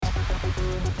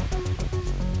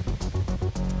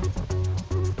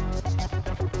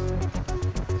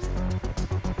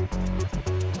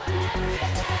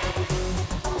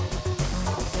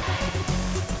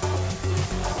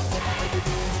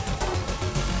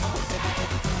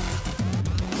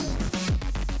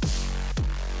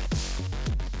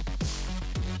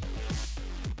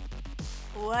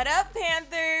What up,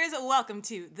 Panthers? Welcome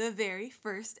to the very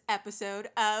first episode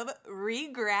of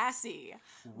Regrassy.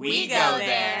 We go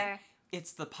there.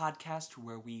 It's the podcast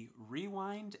where we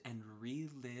rewind and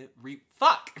relive.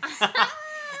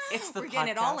 It's the We're podcast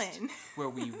getting it all in. where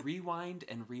we rewind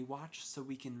and rewatch so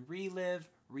we can relive,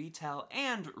 retell,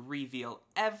 and reveal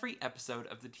every episode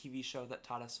of the TV show that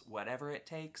taught us whatever it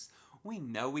takes. We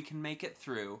know we can make it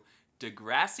through.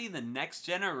 Degrassi: The Next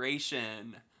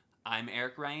Generation. I'm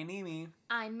Eric Ryanemi.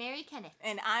 I'm Mary Kenneth.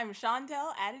 And I'm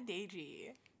Chantel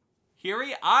Adedeji. Here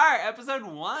we are, episode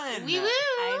 1. Wee woo!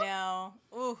 I know.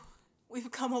 Ooh,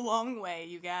 we've come a long way,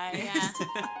 you guys.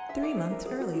 Yeah. 3 months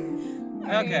earlier.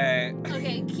 Okay.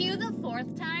 Okay, cue the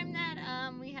fourth time that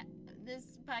this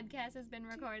podcast has been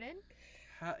recorded.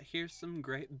 Here's some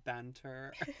great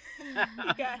banter.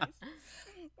 You guys,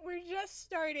 we're just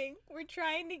starting. We're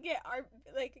trying to get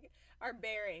our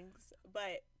bearings,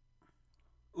 but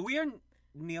We are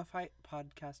neophyte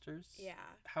podcasters. yeah.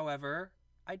 However,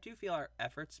 I do feel our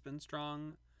efforts been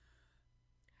strong.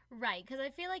 Right, because I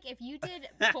feel like if you did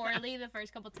poorly the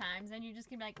first couple times, then you're just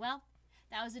going to be like, well,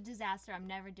 that was a disaster. I'm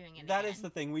never doing it That again. is the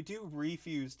thing. We do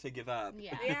refuse to give up.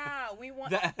 Yeah. Yeah, we want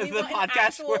The we want an podcast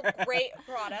actual where- great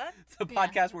product. It's a Yeah.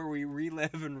 podcast where we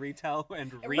relive and retell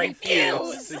and Refuse.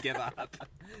 refuse to give up.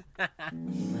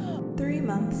 3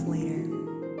 months later.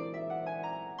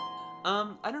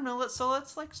 I don't know. Let's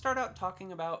start out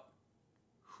talking about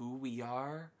who we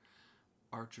are,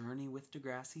 our journey with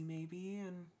Degrassi, maybe,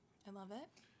 and I love it.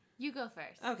 You go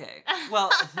first. okay.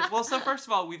 Well, so first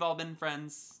of all, we've all been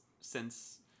friends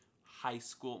since high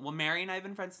school. Well, Mary and I have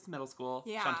been friends since middle school.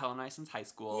 Yeah. Chantel and I since high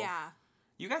school. Yeah,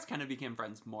 You guys kind of became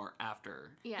friends more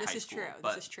after Yeah. high this is school, true.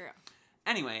 but This is true.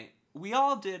 Anyway, we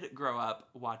all did grow up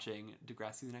watching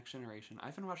Degrassi: The Next Generation.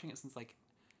 I've been watching it since,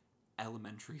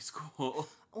 elementary school.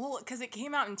 Well, because it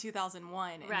came out in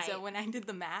 2001, and Right. so when I did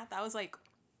the math, I was like,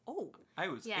 oh, I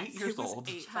was Yes. 8 years I was old.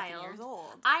 8 fucking Child. years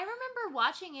old. I remember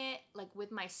watching it,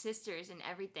 with my sisters and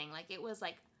everything. It was,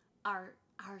 our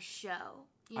show.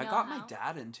 You I know got my how?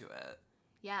 dad into it.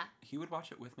 Yeah. He would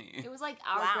watch it with me. It was like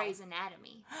our Wow. Grey's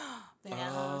Anatomy. Yeah,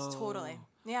 know? it was totally.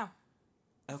 Yeah.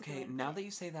 That's a good Okay, way to now put that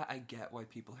you say that, I get why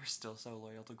people are still so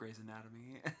loyal to Grey's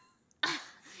Anatomy.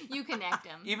 You connect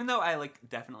them. Even though I,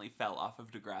 definitely fell off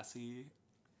of Degrassi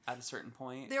at a certain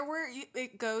point.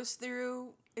 It goes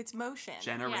through its motion.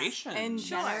 Generations. And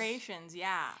Sure. generations,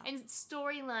 yeah. And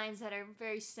storylines that are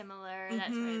very similar,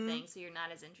 that sort of thing, so you're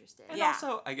not as interested. And Yeah.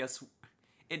 also, I guess,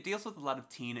 it deals with a lot of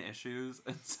teen issues,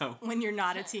 and so... When you're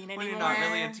not a teen anymore. When you're not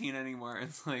really a teen anymore,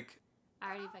 it's like...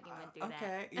 I already fucking went through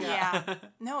Okay, Yeah. yeah.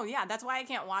 No, yeah, that's why I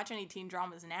can't watch any teen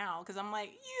dramas now, because I'm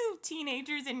like, you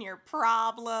teenagers and your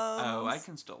problems. Oh, I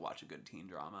can still watch a good teen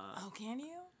drama. Oh, can you?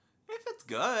 If it's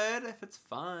good, if it's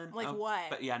fun. Like Oh,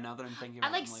 what? But yeah, now that I'm thinking I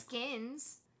about it, like I'm like...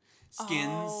 Skins. Skins.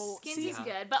 Oh, Skins see, is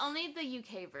good, but only the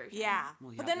UK version. Yeah.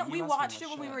 Well, yeah, But then the we US one watched was it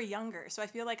when we shit. were younger, so I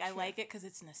feel like I Sure. like it because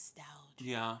it's nostalgia.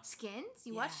 Yeah. Skins?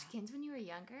 You Yeah. watched Skins when you were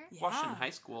younger? Yeah. Watched it in high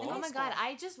school. In Oh high my school. god,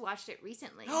 I just watched it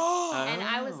recently. Oh. And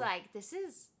I was like, this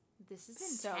is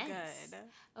intense. So good.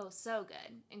 Oh, so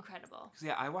good. Incredible. 'Cause,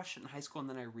 yeah, I watched it in high school and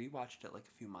then I rewatched it a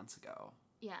few months ago.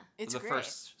 Yeah. It's the great.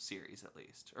 first series, at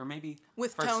least, or maybe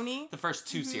With first, Tony? The first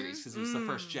 2 series, because it was the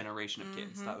first Mm. generation of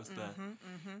kids. That was the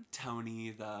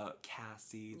Tony, the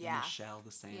Cassie, the Yeah. Michelle,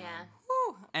 the Sam. Yeah.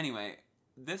 Whew. Anyway,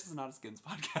 this is not a Skins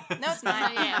podcast. No, it's Oh,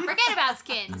 not. yeah. Forget about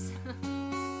Skins.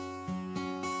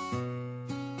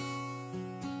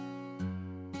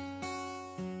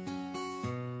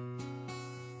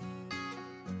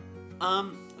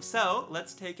 So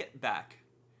let's take it back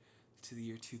to the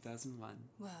year 2001.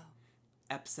 Whoa.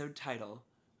 Episode title: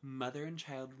 Mother and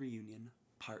Child Reunion,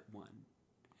 Part 1.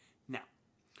 Now,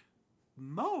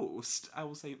 most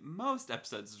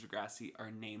episodes of Degrassi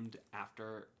are named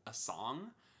after a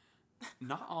song.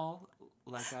 Not all,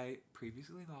 like I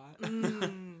previously thought.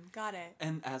 Got it.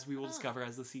 And as we will discover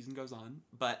as the season goes on.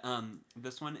 But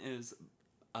this one is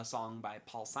a song by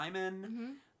Paul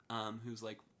Simon, who's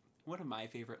one of my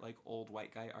favorite old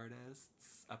white guy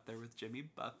artists, up there with Jimmy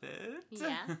Buffett.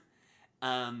 Yeah.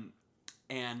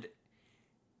 And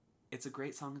it's a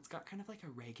great song. It's got kind of a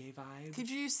reggae vibe. Could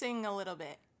you sing a little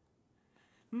bit?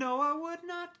 No, I would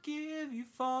not give you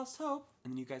false hope.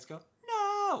 And then you guys go,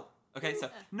 no. Okay, so,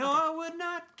 no, I would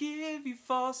not give you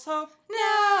false hope.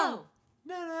 No!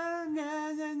 Na, na,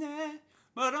 na, na, na.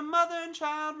 But a mother and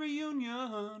child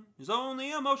reunion is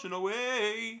only emotion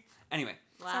away. Anyway,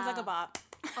 Sounds like a bop.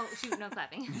 Oh, shoot, no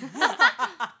clapping.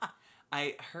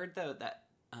 I heard though that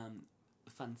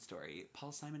fun story.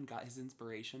 Paul Simon got his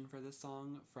inspiration for this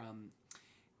song from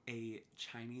a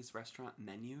Chinese restaurant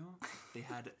menu. They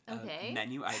had a Okay.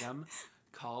 menu item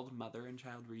called Mother and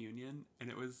Child Reunion, and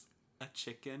it was a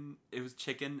chicken. It was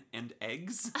chicken and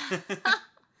eggs.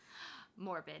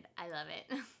 Morbid. I love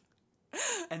it.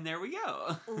 And there we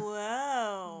go.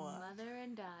 Whoa. Mother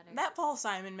and daughter. That Paul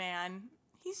Simon man,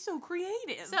 he's so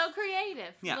creative. So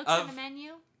creative. Yeah, Looks at of- a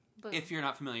menu. Boom. If you're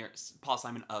not familiar, Paul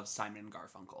Simon of Simon and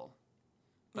Garfunkel.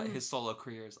 But his solo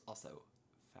career is also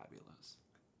fabulous.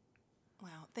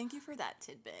 Wow, thank you for that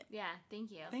tidbit. Yeah,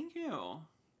 thank you. Thank you.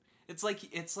 It's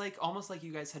like almost like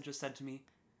you guys had just said to me,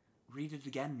 read it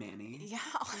again, Manny. Yeah.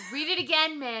 Read it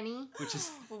again, Manny. Which is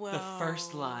Whoa. the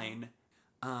first line.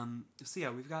 So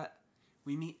yeah,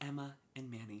 we meet Emma and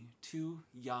Manny, two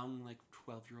young, like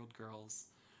 12-year-old girls,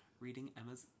 reading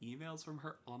Emma's emails from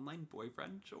her online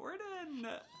boyfriend, Jordan.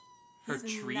 Her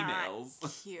He's tree not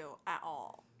nails. cute at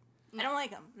all. I don't like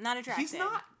him. Not attracted. He's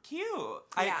not cute.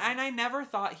 Yeah. I never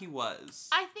thought he was.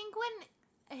 I think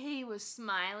when he was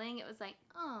smiling, it was like,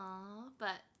 aw.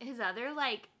 But his other,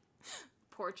 like,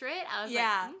 portrait, I was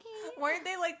Yeah. like, okay. Weren't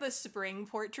they like the spring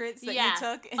portraits that Yeah. you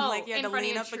took and Oh, like you had in to front of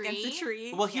lean a up against the tree?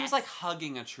 tree? Well, he was Yes. like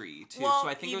hugging a tree too, Well, so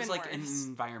I think it was even like an worse.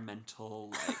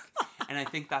 environmental, like, and I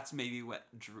think that's maybe what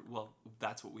drew. Well,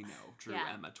 that's what we know drew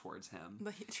Yeah. Emma towards him,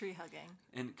 The tree hugging.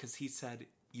 and because he said,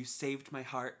 "You saved my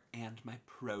heart and my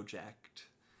project,"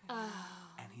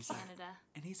 and he said, Canada.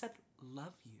 and he said,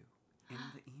 "Love you" in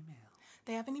the email.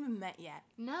 They haven't even met yet.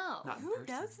 No. Not in Who person.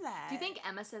 does that? Do you think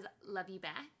Emma says, love you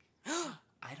back?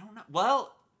 I don't know.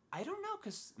 Well, I don't know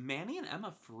because Manny and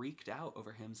Emma freaked out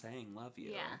over him saying "love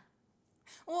you." Yeah.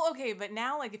 Well, okay, but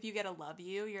now like if you get a love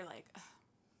you, you're like, "Ugh,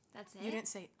 That's it. you didn't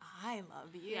say I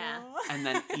love you. Yeah. And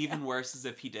then even worse is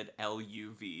if he did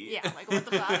LUV. Yeah, like, what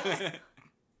the fuck?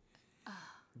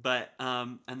 But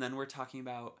and then we're talking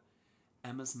about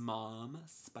Emma's mom,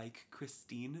 Spike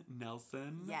Christine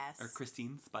Nelson. Yes. Or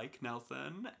Christine Spike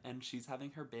Nelson, and she's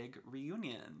having her big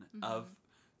reunion of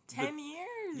 10 the- years.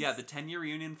 Yeah, the 10-year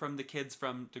reunion from the kids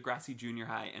from Degrassi Junior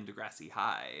High and Degrassi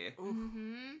High.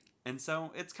 Mm-hmm. And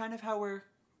so it's kind of how we're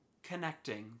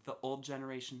connecting the old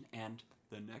generation and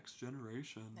the next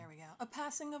generation. There we go. A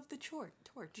passing of the torch.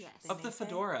 Yes. they Of may the say.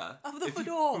 fedora. Of the If you-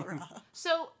 fedora.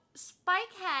 So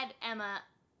Spike had Emma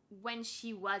when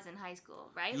she was in high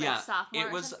school, right? Yeah, Like sophomore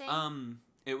it was or something?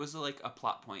 it was like a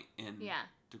plot point in Yeah.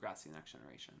 Degrassi Next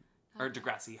Generation or Okay.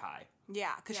 Degrassi High.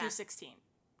 Yeah, because she Yeah. was 16.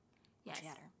 Yes. She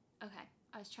had her. Okay.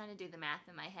 I was trying to do the math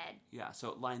in my head. Yeah, so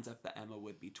it lines up that Emma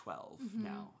would be 12 Mm-hmm.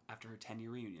 now after her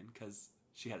 10-year reunion because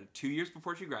she had it 2 years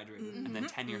before she graduated and Mm-hmm. then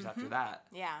 10 years after that.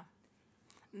 Yeah.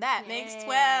 That makes Yay.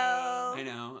 12. I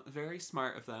know, very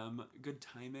smart of them. Good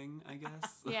timing, I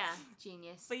guess. Yeah.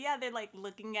 Genius. But yeah, they're like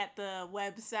looking at the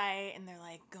website and they're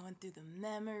like going through the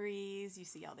memories. You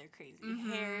see all their crazy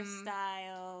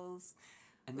hairstyles.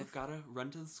 And they've got to run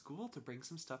to the school to bring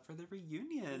some stuff for the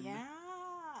reunion. Yeah.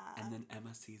 And then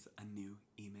Emma sees a new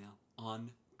email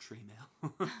on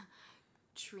Treemail.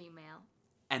 Tree mail.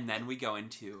 And then we go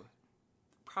into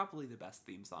probably the best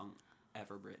theme song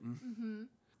ever written.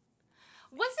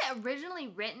 Mm-hmm. Was it originally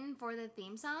written for the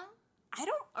theme song? I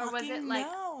don't Or was it fucking like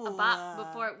know. a bop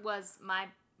before it was my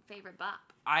favorite bop?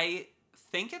 I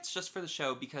think it's just for the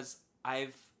show because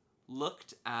I've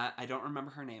looked at, I don't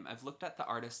remember her name, I've looked at the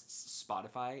artist's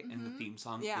Spotify and the theme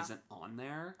song Yeah. isn't on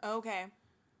there. Okay.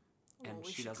 And Well,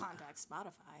 we she should doesn't- contact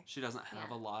Spotify. She doesn't have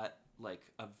Yeah. a lot like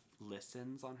of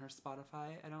listens on her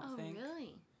Spotify, I don't Oh, think.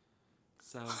 really?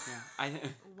 So yeah, I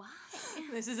Why?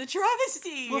 This is a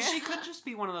travesty. well, she could just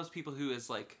be one of those people who is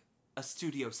like a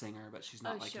studio singer, but she's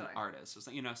not Oh, like an sure. artist or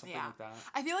something, something Yeah. like that.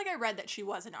 I feel like I read that she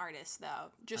was an artist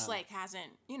though, just Oh. like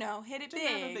hasn't hit it Didn't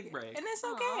have a big. big break. And it's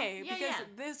Aw. okay Yeah, because yeah.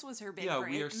 this was her big Yeah,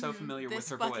 break. we are so familiar This with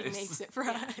her fucking voice. makes it for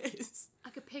us. I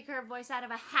could pick her voice out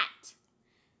of a hat.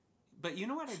 But you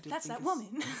know what I do That's think that is- woman.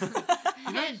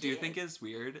 You know what I She do is. think is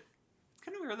weird? It's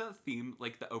kind of weird that the theme,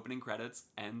 like the opening credits,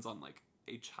 ends on like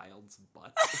a child's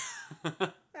butt.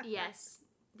 Yes.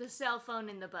 The cell phone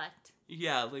in the butt.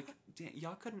 Yeah, like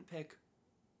y'all couldn't pick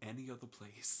any other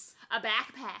place. A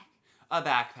backpack. A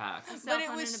backpack. A cell But it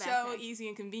phone was in a so backpack. easy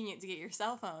and convenient to get your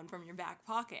cell phone from your back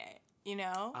pocket.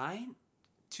 I,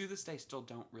 to this day, still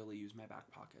don't really use my back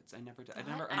pockets. I never did. I What?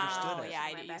 never Oh, understood it. yeah,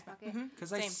 I My do back use my pocket?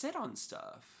 Because I Same. sit on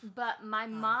stuff. But my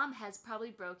mom has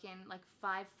probably broken like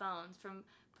 5 phones from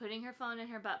putting her phone in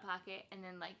her butt pocket and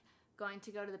then like going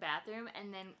to go to the bathroom,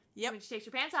 and then Yep. when she takes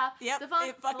her pants off, Yep. the phone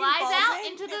it fucking flies falls out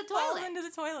in, into the it falls toilet. into the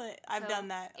toilet. I've So done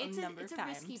that a it's number it's of a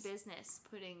times. risky business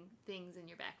putting things in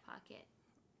your back pocket.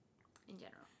 In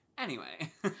general.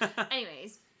 Anyway.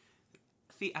 Anyways,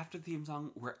 After the theme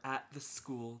song, we're at the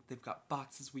school. They've got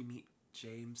boxes. We meet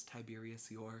James Tiberius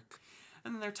York.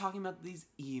 And then they're talking about these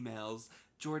emails.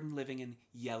 Jordan living in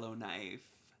Yellowknife.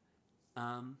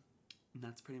 And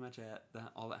that's pretty much it.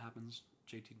 All that happens.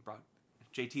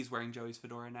 JT's wearing Joey's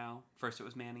fedora now. First it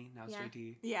was Manny, now it's Yeah.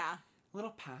 JT. Yeah.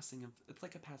 It's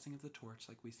like a passing of the torch,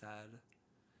 like we said.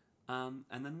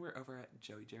 And then we're over at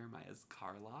Joey Jeremiah's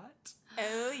car lot.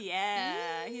 Oh,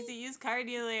 yeah. He's a used car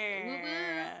dealer. Woo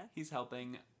woo. He's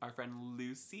helping our friend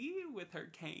Lucy with her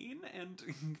cane and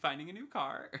finding a new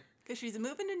car. Because she's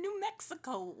moving to New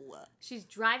Mexico. she's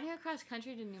driving across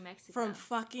country to New Mexico. From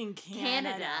fucking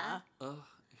Canada. Ugh.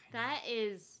 That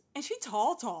is... And she's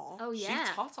tall. Oh, yeah.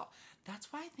 She's tall.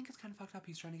 That's why I think it's kind of fucked up.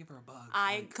 He's trying to give her a bug.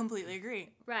 I Like, completely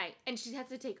agree. Right. And she has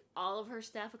to take all of her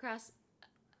stuff across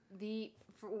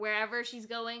for wherever she's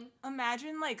going.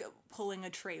 Imagine, like, pulling a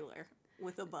trailer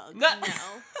with a bug. No.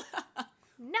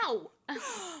 No.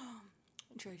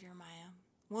 Joey Jeremiah.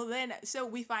 Well, then, so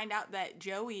we find out that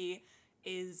Joey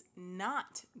is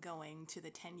not going to the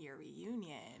 10-year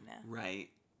reunion. Right.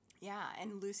 Yeah,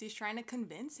 and Lucy's trying to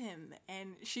convince him,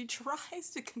 and she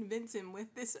tries to convince him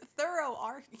with this thorough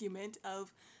argument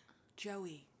of,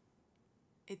 Joey,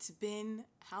 it's been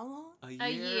how long? A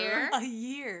year. A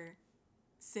year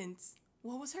since,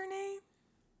 what was her name?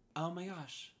 Oh my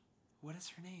gosh. What is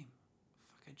her name?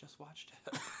 Fuck, I just watched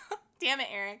it. Damn it,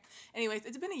 Eric. Anyways,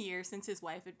 it's been a year since his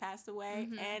wife had passed away,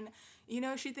 and,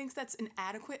 she thinks that's an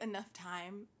adequate enough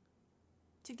time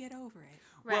to get over it.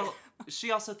 Right. Well, she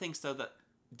also thinks, though, that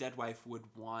dead wife would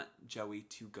want Joey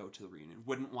to go to the reunion.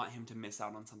 Wouldn't want him to miss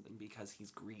out on something because he's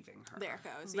grieving her. There it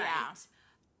goes, Right. yeah.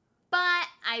 But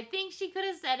I think she could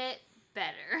have said it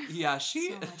better. Yeah, she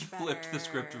So much flipped the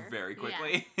script better. very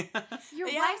quickly. Your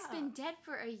Yeah. wife's been dead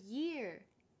for a year.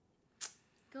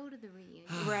 Go to the reunion.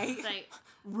 Right? It's like,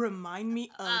 Remind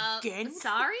me again?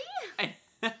 sorry?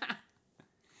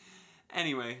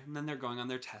 Anyway, and then they're going on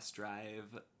their test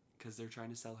drive because they're trying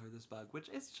to sell her this bug, which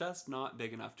is just not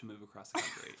big enough to move across the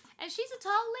country. And she's a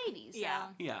tall lady, so. Yeah.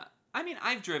 Yeah. I mean,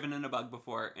 I've driven in a bug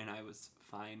before, and I was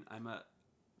fine. I'm a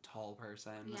tall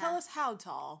person. Yeah. Tell us how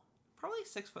tall. Probably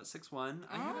 6'1".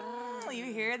 Oh, you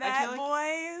hear that, feel like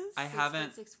boys? I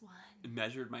haven't 6'1".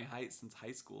 measured my height since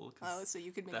high school. 'Cause Oh, so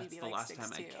you could maybe that's be the like last time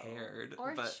 6'2". I cared.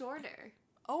 Or but shorter.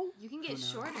 Oh, You can get Who knows?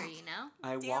 shorter, you know?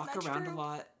 I Damn, walk that's around true. a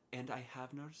lot, and I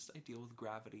have noticed I deal with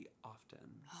gravity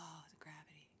often. oh, the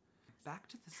gravity. Back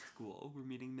to the school, we're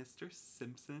meeting Mr.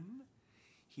 Simpson.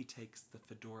 He takes the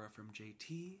fedora from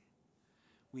JT.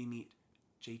 We meet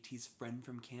JT's friend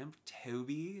from camp,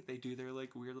 Toby. They do their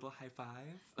like weird little high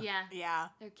five. Yeah. Yeah.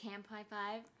 Their camp high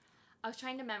five. I was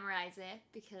trying to memorize it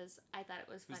because I thought it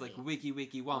was It was funny. like wiki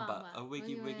wiki wampa, Wampa. a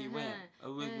wiki wiki wimp,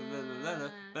 a wiki Uh,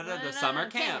 the summer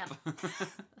camp. Something like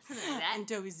that. And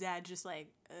Toby's dad just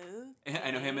like, okay. I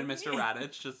know him and Mr.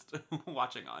 Radich just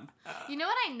watching on. You know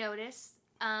what I noticed?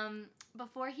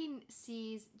 Before he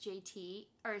sees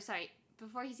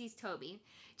before he sees Toby,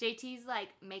 JT's like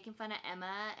making fun of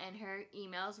Emma and her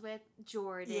emails with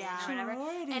Jordan Yeah. or whatever.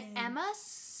 Jordan. And Emma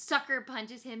sucker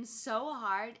punches him so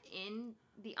hard in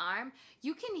the arm,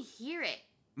 you can hear it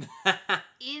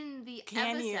in the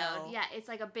Can episode. you? Yeah, it's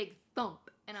like a big thump.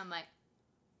 And I'm like,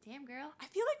 damn, girl. I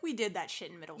feel like we did that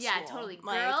shit in middle school. Yeah, totally.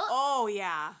 Like, Girl- oh,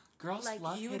 yeah. Girls Like,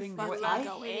 love you would hitting fucking boys. love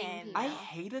go hitting in. I people.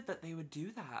 hated that they would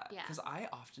do that Yeah. because I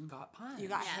often got punched. You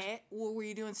got Yeah. hit? Well, were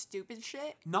you doing stupid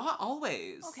shit? Not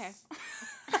always. Okay.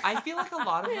 I feel like a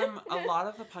lot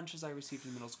of the punches I received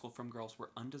in middle school from girls were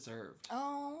undeserved.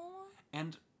 Oh.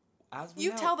 And as we You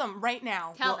know, tell them right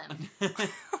now. Tell them.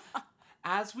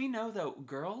 As we know, though,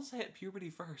 girls hit puberty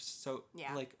first. So,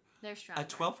 Yeah. like, They're stronger. a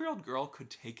 12-year-old girl could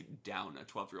take down a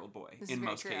 12-year-old boy This is in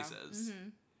very most true. cases. Mm-hmm.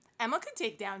 Emma could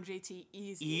take down JT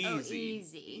easy. Easy. Oh,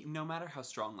 easy. No matter how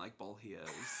strong like bull he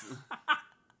is.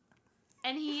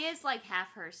 And he is like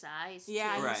half her size.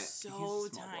 Yeah, too. Right. he's He's a so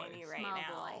small tiny boy. right Small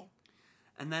now. boy.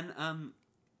 And then,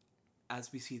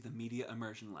 as we see the Media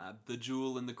Immersion Lab, the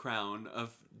jewel in the crown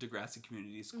of Degrassi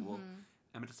Community School, Mm-hmm.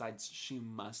 Emma decides she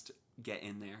must get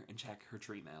in there and check her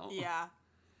tree mail. Yeah.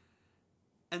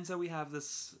 And so we have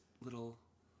this little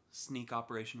sneak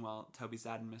operation while Toby's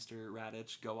dad and Mr.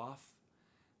 Radich go off.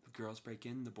 The girls break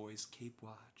in, the boys keep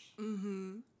watch.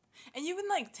 Mm-hmm. And you can,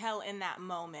 like, tell in that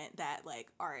moment that, like,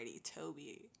 already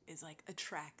Toby is, like,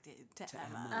 attracted to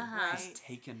Emma, Uh-huh. He's right?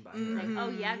 taken by Mhm. her. Like, oh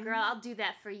yeah, girl, I'll do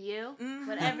that for you. Mhm.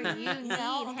 Whatever you need,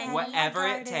 Yeah, okay. honey. Whatever it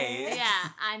got it. takes. Yeah,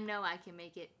 I know I can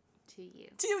make it to you.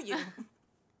 To you.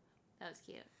 That was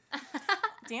cute.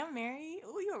 Damn, Mary.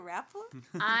 Oh, you a rapper?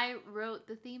 I wrote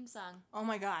the theme song. Oh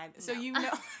my God. So No. you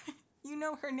know, you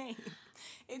know her name.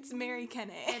 It's Mary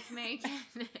Kennett. It's Mary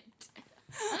Kennett.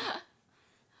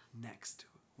 Next,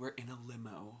 we're in a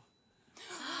limo.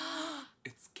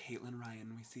 It's Caitlin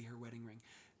Ryan. We see her wedding ring.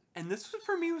 And this,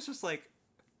 for me, was just like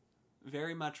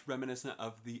very much reminiscent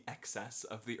of the excess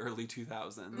of the early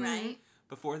 2000s. Right?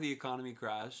 Before the economy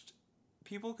crashed,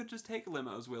 people could just take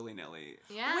limos willy-nilly.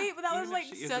 Yeah. Wait, but that Even was if like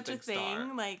she is a such a big thing,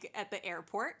 star. like at the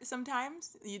airport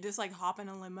sometimes. You just like hop in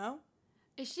a limo.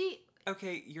 Is she...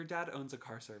 Okay, your dad owns a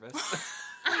car service.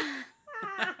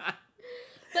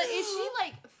 But is she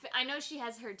like... I know she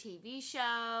has her TV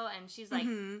show, and she's like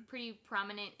Mhm. pretty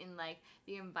prominent in like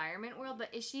the environment world,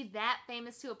 but is she that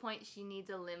famous to a point she needs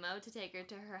a limo to take her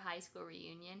to her high school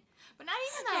reunion? But not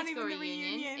even the Not high school even the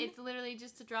reunion. It's literally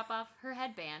just to drop off her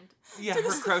headband. Yeah, her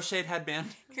crocheted headband.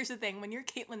 Here's the thing: when you're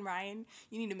Caitlin Ryan,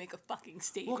 you need to make a fucking Well,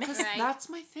 statement. because Right. that's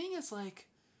my thing is like,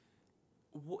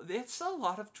 it's a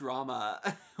lot of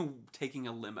drama taking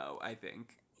a limo, I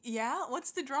think. Yeah,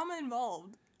 what's the drama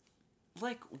involved?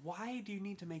 Like, why do you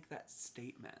need to make that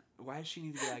statement? Why does she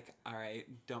need to be like, all right,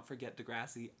 don't forget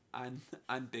Degrassi, I'm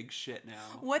big shit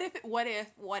now. What if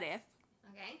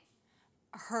Okay.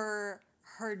 her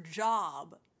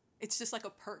job, it's just like a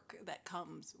perk that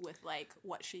comes with like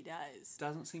what she does.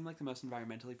 Doesn't seem like the most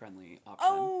environmentally friendly option.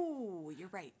 Oh, you're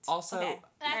right. Also- okay.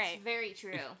 That's all right. very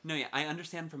true. No, yeah, I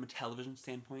understand from a television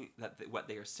standpoint that what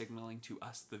they are signaling to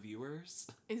us, the viewers.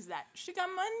 Is that she got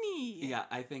money? Yeah,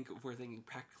 I think if we're thinking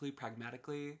practically,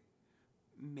 pragmatically,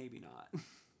 maybe not.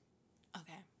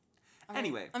 Okay. All right.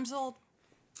 Anyway. I'm sold.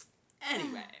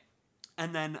 Anyway.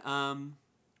 And then,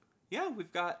 yeah,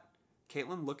 we've got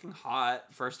Caitlin looking hot,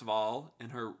 first of all, in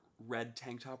her red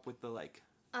tank top with the, like,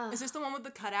 Is this the one with the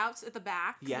cutouts at the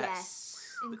back? yes.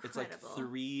 It's like Incredible.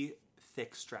 3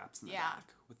 thick straps in the Yeah. back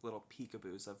with little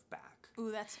peekaboos of back.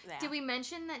 Ooh, that's that. Did we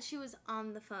mention that she was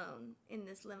on the phone in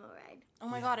this limo ride? Oh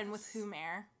my God! And with who,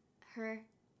 Mare? Her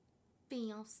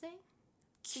fiance?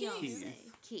 Keith.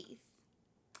 Keith.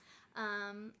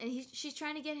 And she's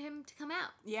trying to get him to come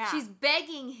out. Yeah. She's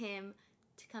begging him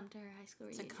to come to her high school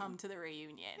To reunion. come to the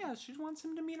reunion. Yeah, she wants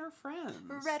him to meet her friends.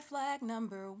 Red flag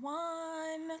number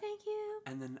 1. Thank you.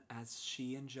 And then as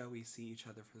she and Joey see each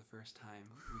other for the first time,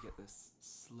 we get this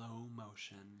slow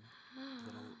motion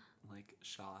little, like,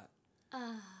 shot.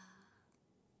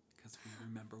 Because we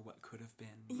remember what could have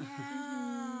been.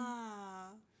 Yeah.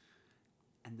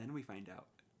 And then we find out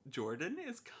Jordan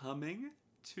is coming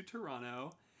to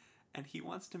Toronto and he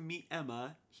wants to meet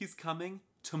Emma. He's coming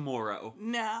tomorrow.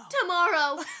 No.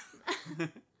 Tomorrow.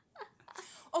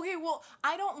 Okay, well,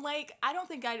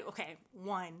 okay,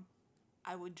 one,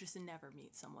 I would just never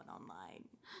meet someone online,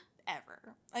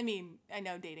 ever. I mean, I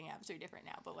know dating apps are different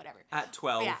now, but whatever. At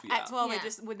 12, yeah. At 12, I Yeah.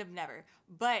 just would have never.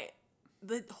 But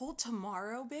the whole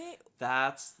tomorrow bit,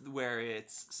 That's where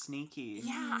it's sneaky.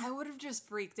 yeah, I would have just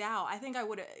freaked out. I think I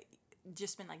would have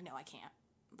just been like, no, I can't.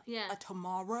 Like, Yeah. a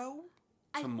tomorrow?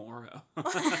 Tomorrow.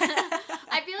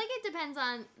 I feel like it depends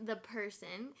on the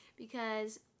person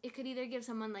because it could either give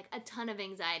someone like a ton of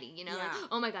anxiety, you know, Yeah. like,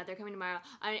 oh my God, they're coming tomorrow.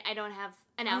 I don't have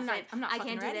an I'm outfit. not I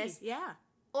fucking can't ready. do this. Yeah.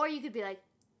 Or you could be like,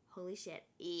 holy shit,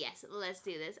 yes, let's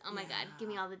do this. Oh my God, give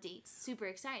me Yeah. all the deets. Super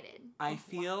excited. I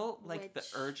feel like the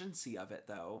Which- urgency of it,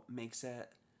 though, makes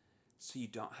it so you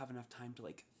don't have enough time to,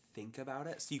 like, think about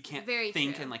it. So you can't Very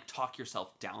think true. and, like, talk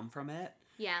yourself down from it.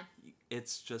 Yeah.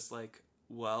 It's just like,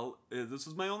 well, this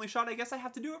is my only shot. I guess I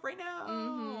have to do it right now.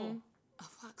 Mm-hmm. Oh,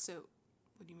 fuck. So,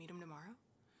 would you meet him tomorrow?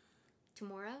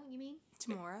 Tomorrow, you mean?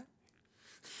 Tomorrow?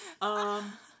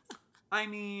 I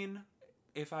mean,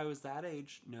 if I was that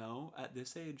age, no. At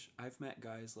this age, I've met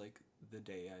guys, like, the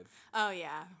day I've Oh,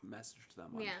 yeah. messaged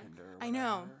them on Yeah. Tinder or I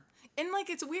know. whatever. And, like,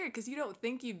 it's weird because you don't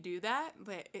think you'd do that,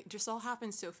 but it just all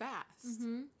happens so fast.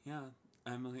 Mm-hmm. Yeah.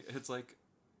 It's like,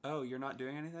 oh, you're not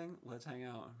doing anything? Let's hang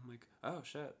out. I'm like, oh,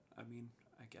 shit. I mean,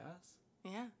 I guess.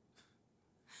 Yeah.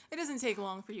 It doesn't take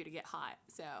long for you to get hot,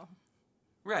 so.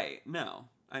 Right. No.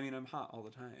 I mean, I'm hot all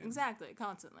the time. Exactly,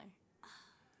 constantly.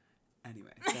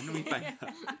 Anyway, then we find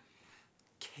out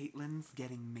Caitlin's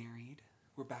getting married.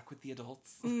 We're back with the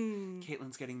adults.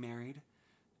 Caitlin's getting married,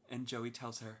 and Joey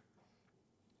tells her,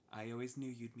 I always knew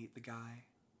you'd meet the guy.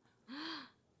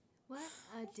 What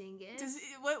a dingus.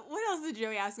 What else did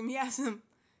Joey ask him? He asked him,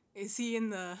 is he in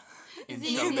the... In Is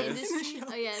he in the showbiz. industry?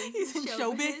 Oh, yeah. He's in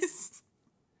showbiz?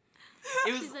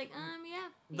 It was She's like, yeah.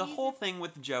 the he's whole thing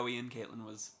with Joey and Caitlin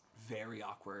was very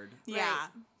awkward Yeah.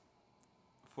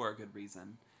 for a good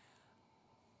reason.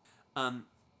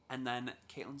 And then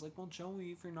Caitlin's like, well,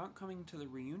 Joey, if you're not coming to the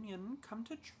reunion, come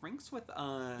to drinks with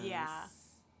us. Yeah.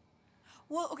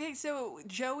 Well, okay, so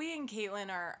Joey and Caitlin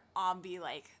are obvi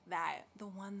like that, the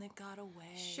one that got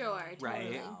away. Sure, Right.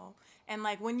 totally. And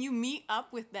like when you meet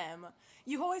up with them,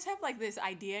 you always have like this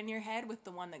idea in your head with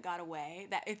the one that got away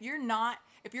that if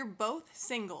you're both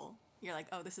single, you're like,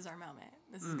 oh, this is our moment.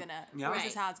 This is yeah. this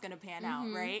is Right. how it's gonna pan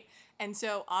out, right? And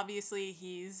so obviously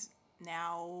he's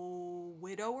now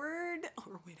widowered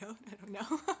or widowed, I don't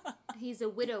know. He's a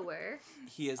widower.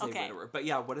 He is Okay. a widower. But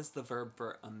yeah, what is the verb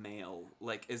for a male?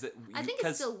 Like, is it... I think it's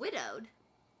 'cause- still widowed.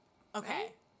 Okay.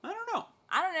 Right? I don't know.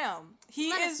 I don't know. He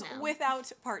Let us is know.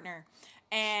 without partner,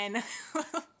 and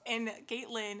and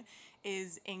Caitlin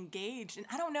is engaged. And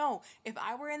I don't know if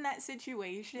I were in that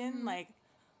situation. Like,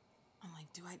 I'm like,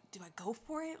 do I go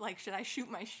for it? Like, should I shoot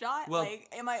my shot? Well- like,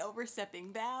 am I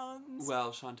overstepping bounds?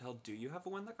 Well, Chantel, do you have a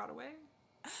one that got away?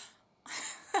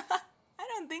 I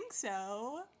don't think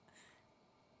so.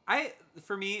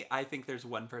 For me, I think there's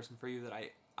one person for you that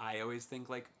I always think,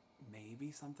 like,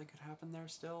 maybe something could happen there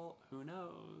still. Who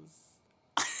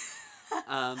knows?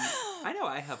 I know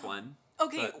I have one.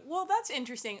 Okay, but- well, that's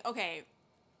interesting. Okay.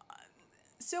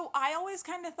 So I always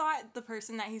kind of thought the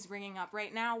person that he's bringing up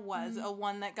right now was a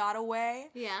one that got away.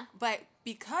 Yeah. But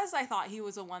because I thought he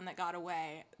was the one that got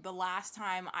away, the last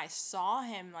time I saw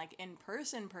him like in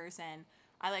person,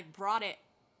 I like brought it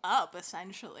up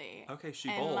essentially. Okay, she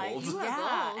And bold. like You are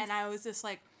yeah, bold. and I was just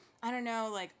like, I don't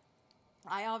know, like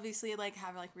I obviously like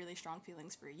have like really strong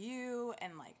feelings for you,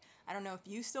 and like I don't know if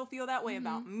you still feel that way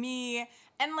about me.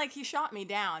 And like he shot me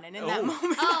down, and in that Oh.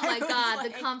 moment, Oh I my was god,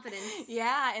 like- the confidence.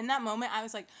 Yeah, in that moment, I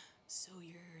was like, so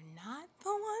you're not the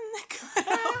one that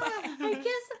got away. I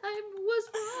guess I was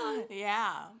wrong.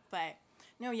 Yeah, but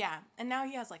no, yeah, and now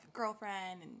he has like a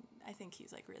girlfriend, and I think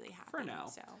he's like really happy. For now.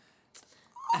 So.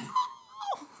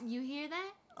 You hear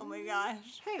that? Oh my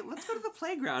gosh. Hey, let's go to the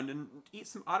playground and eat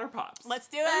some Otter Pops. Let's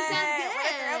do it. That sounds What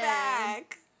a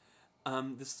good.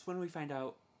 throwback. This is when we find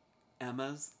out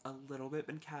Emma's a little bit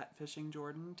been catfishing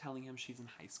Jordan, telling him she's in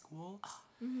high school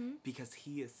because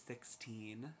he is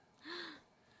 16.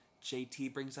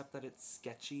 JT brings up that it's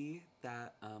sketchy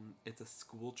that it's a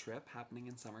school trip happening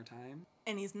in summertime.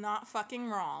 And he's not fucking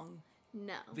wrong.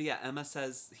 No. But yeah, Emma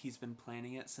says he's been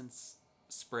planning it since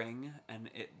spring, and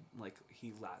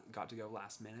he got to go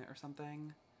last minute or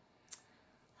something.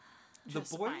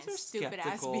 Just the boys fine. are Stupid ass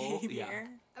skeptical. behavior.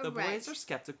 Yeah. The Right. boys are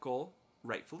skeptical,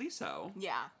 rightfully so.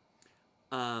 Yeah.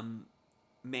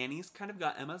 Manny's kind of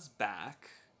got Emma's back.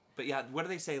 But yeah, what do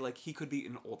they say? Like, he could be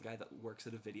an old guy that works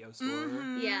at a video store.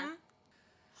 Yeah.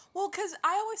 Well, because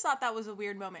I always thought that was a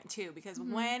weird moment too, because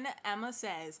when Emma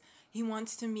says he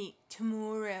wants to meet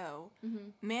tomorrow,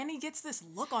 Manny gets this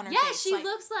look on her Yeah, face. she like,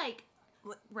 looks like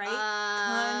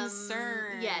right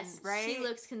concerned. Yes, right. she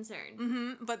looks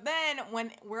concerned. But then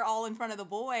when we're all in front of the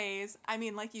boys, I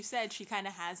mean, like you said, she kind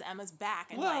of has Emma's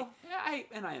back. And Well, like,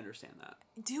 yeah, I understand that.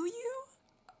 do you?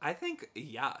 I think,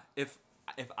 yeah, if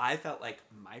I felt like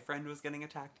my friend was getting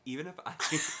attacked, even if I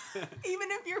Even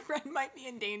if your friend might be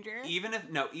in danger. even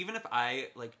if I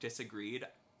like disagreed,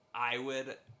 I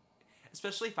would,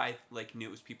 especially if I like knew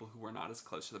it was people who were not as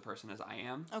close to the person as I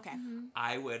am, Okay.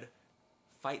 I would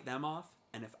fight them off,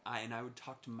 and I would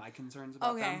talk to my concerns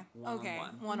about Okay. them one Okay.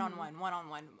 on one. One on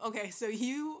one. Okay. So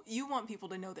you want people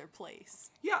to know their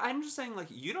place. Yeah, I'm just saying, like,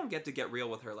 you don't get to get real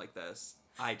with her like this.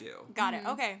 I do. Got it.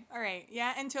 Okay. All right.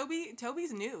 Yeah. And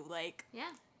Toby's new. Like,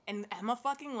 Yeah. and Emma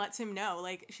fucking lets him know.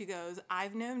 Like, she goes,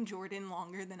 "I've known Jordan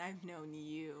longer than I've known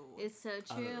you." It's so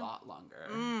true. A lot longer.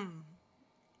 Ooh,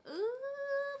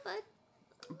 but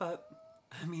But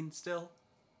I mean, still,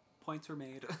 points were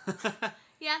made.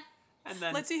 yeah. And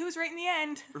then Let's see who's right in the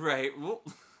end. right, well,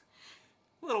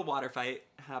 little water fight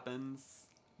happens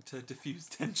to diffuse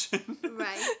tension.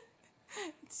 Right.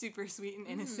 It's super sweet and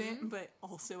innocent, but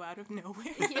also out of nowhere.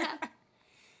 Yeah.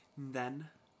 And then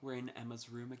we're in Emma's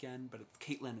room again, but it's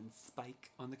Caitlin and Spike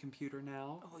on the computer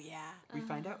now. Oh yeah. We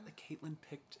find out that Caitlin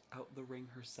picked out the ring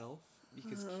herself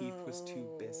because Keith was too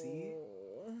busy.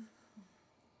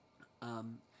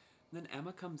 Then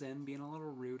Emma comes in being a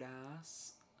little rude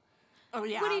ass. Oh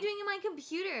yeah. What are you doing in my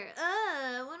computer?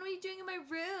 What are you doing in my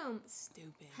room?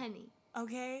 Stupid. Honey,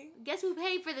 Okay. guess who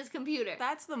paid for this computer?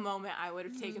 That's the moment I would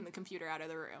have taken the computer out of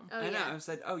the room. Oh, I know. yeah. I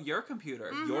said, "Oh, your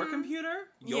computer, your computer,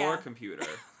 your Yeah. computer,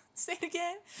 Say it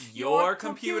again. your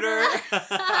computer."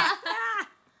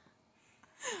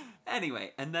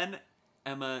 Anyway, and then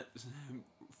Emma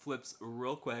flips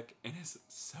real quick and is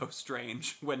so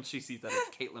strange when she sees that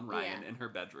it's Caitlin Ryan Yeah. in her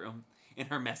bedroom, in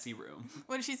her messy room.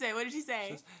 What did she say? What did she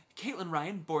say? Caitlin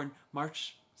Ryan, born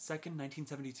March 2nd,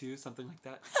 1972, something like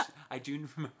that. I do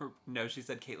remember. No, she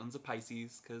said Caitlin's a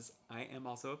Pisces because I am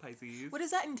also a Pisces. What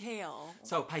does that entail?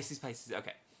 So Pisces.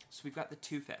 Okay. So we've got the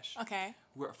 2 fish. Okay.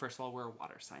 First of all, we're a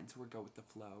water sign, so we go with the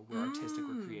flow. We're artistic,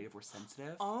 we're creative, we're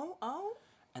sensitive. Oh.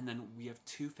 And then we have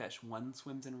 2 fish. One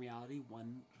swims in reality,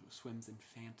 one swims in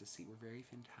fantasy. We're very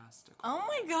fantastical. Oh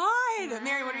my God.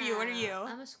 Mary, what are you?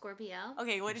 I'm a Scorpio.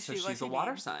 Okay, what is So she? What's she's a her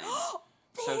water name? sign.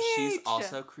 So she's Bitch!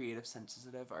 also creative,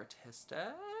 sensitive, artistic.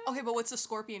 Okay, but what's the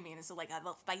scorpion mean? Is it like a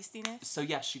little feistiness? So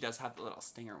yes, she does have the little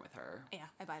stinger with her. Yeah,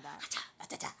 I buy that.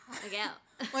 Look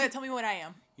out. Wait, tell me what I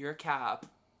am. You're a Cap.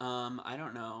 I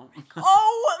don't know.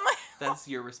 Oh my. That's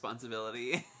your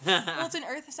responsibility. Well, it's an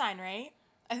earth sign, right?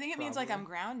 I think it means like I'm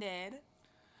Probably. grounded.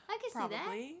 I can see that.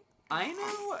 Probably.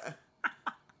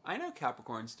 I know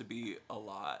Capricorns to be a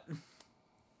lot.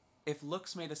 If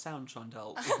looks made a sound,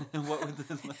 Chantel, what would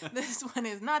this? This one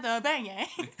is not a banging.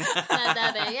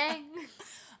 Bang.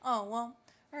 Oh well.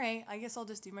 All right. I guess I'll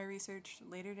just do my research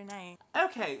later tonight.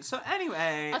 Okay, so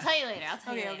anyway, I'll tell you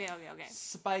later. Okay.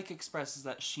 Spike expresses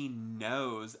that she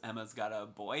knows Emma's got a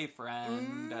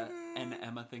boyfriend, and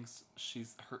Emma thinks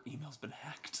her email's been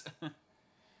hacked.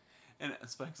 And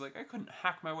Spike's like, I couldn't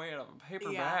hack my way out of a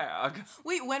paper Yeah. bag.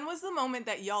 Wait, when was the moment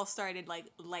that y'all started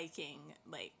liking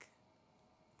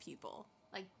people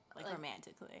Like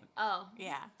romantically? oh,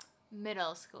 Yeah.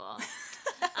 middle school.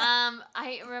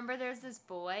 I remember there's this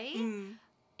boy,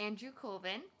 Andrew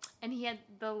Colvin, and he had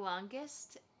the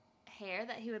longest hair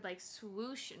that he would like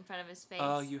swoosh in front of his face.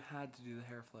 Oh, you had to do the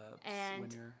hair flips And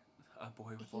when you're a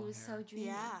boy with he long was hair. so dreamy.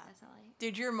 Yeah. That's all I.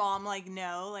 Did your mom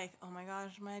know oh my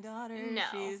gosh, my daughter? No.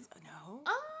 She's no.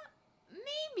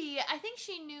 Maybe. I think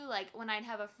she knew, like, when I'd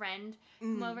have a friend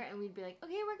come over and we'd be like,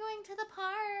 okay, we're going to the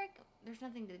park. There's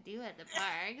nothing to do at the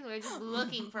park. We're just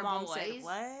looking for Mom boys. said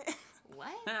what?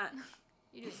 What?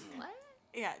 You doing what?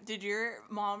 Yeah. Did your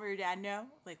mom or dad know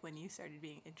when you started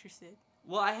being interested?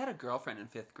 Well, I had a girlfriend in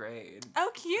 5th grade.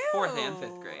 Oh, cute. 4th and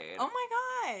 5th grade. Oh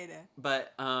my God.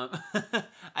 But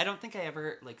I don't think I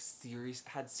ever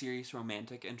had serious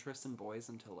romantic interest in boys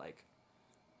until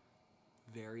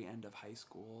very end of high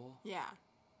school. Yeah.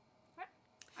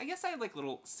 I guess I had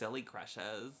little silly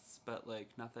crushes, but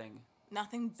nothing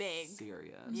Nothing big.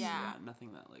 serious. Yeah.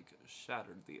 Nothing that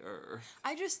shattered the earth.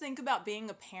 I just think about being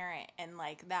a parent and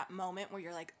that moment where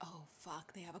you're like, oh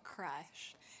fuck, they have a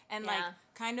crush, and Yeah.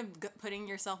 kind of putting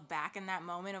yourself back in that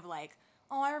moment of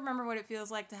oh, I remember what it feels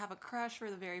like to have a crush for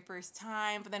the very first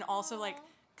time, but then also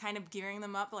kind of gearing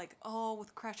them up oh,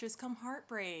 with crushes come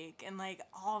heartbreak and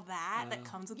all that that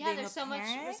comes with Yeah, being there's a so much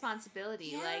parent.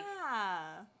 responsibility. Like,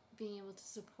 Yeah. being able to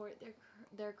support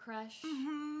their crush,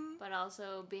 Mhm. but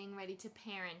also being ready to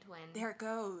parent when There it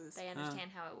goes. they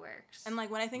understand how it works. And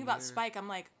when I think about Weird. Spike, I'm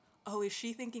like, oh, is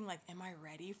she thinking am I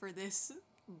ready for this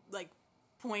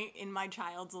point in my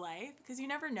child's life? Because you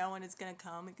never know when it's gonna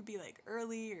come. It could be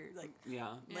early or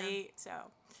Yeah. late. So,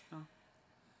 I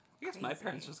guess my Crazy.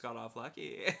 parents just got off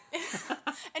lucky.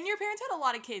 and your parents had a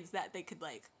lot of kids that they could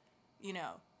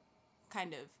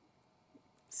kind of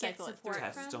cycle it support through.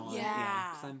 from? Test on.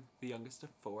 Yeah. Because I'm the youngest of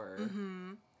 4.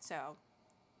 Mm-hmm. So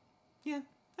Yeah.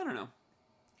 I don't know.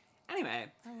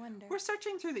 Anyway, I wonder. we're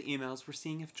searching through the emails. We're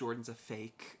seeing if Jordan's a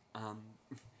fake.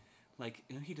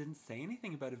 He didn't say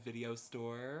anything about a video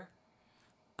store.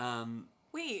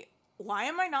 Wait, why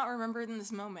am I not remembering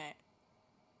this moment?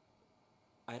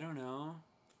 I don't know.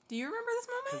 Do you remember this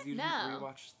Because moment? you No. didn't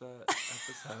rewatch the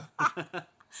episode.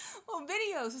 Well,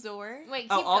 video store. Wait,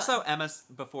 keep Oh, going. also, Emma,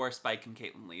 before Spike and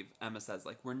Caitlin leave, Emma says,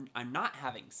 I'm not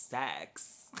having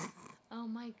sex. Oh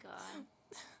my god.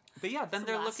 But yeah, then the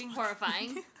they're last looking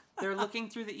Horrifying. they're looking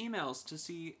through the emails to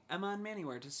see Emma and Manny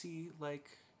wear, to see,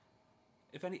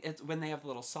 if any, it's when they have the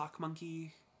little sock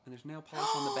monkey and there's nail polish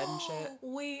on the bed and shit.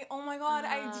 Wait, oh my god,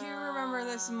 I do remember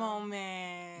this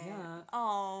moment. Yeah.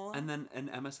 Oh. And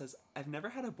Emma says, I've never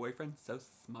had a boyfriend so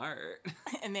smart.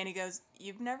 And Manny goes,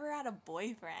 you've never had a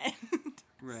boyfriend.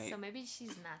 Right. So maybe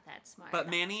she's not that smart. But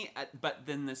but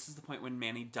then this is the point when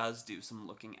Manny does do some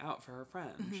looking out for her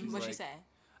friend. She's What'd she like- say?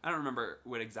 I don't remember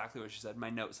exactly what she said. My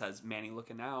note says Manny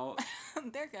looking out.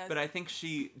 There it goes. But I think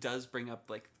she does bring up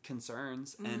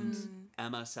concerns, and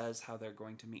Emma says how they're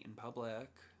going to meet in public,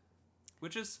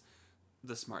 which is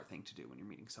the smart thing to do when you're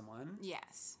meeting someone.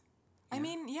 Yes. Yeah. I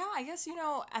mean, yeah, I guess,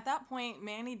 at that point,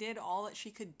 Manny did all that she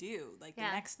could do. The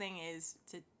Yeah. next thing is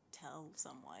to tell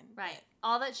someone. right. that-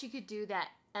 All that she could do that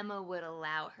Emma would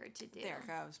allow her to do. There it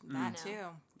goes. That Mm. too.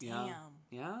 Yeah. Damn.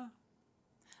 Yeah.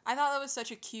 I thought that was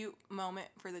such a cute moment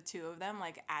for the two of them,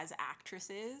 as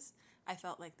actresses. I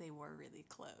felt like they were really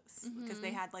close because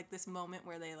they had this moment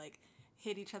where they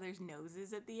hit each other's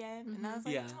noses at the end, and I was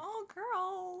like, Yeah. "Oh,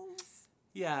 girls!"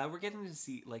 Yeah, we're getting to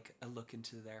see like a look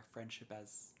into their friendship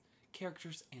as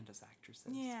characters and as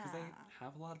actresses. Yeah. Because they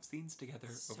have a lot of scenes together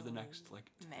over the So next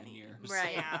like 10 many. years.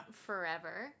 Right. Yeah.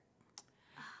 Forever.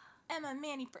 Emma,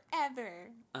 Manny forever.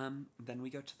 Then we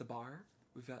go to the bar.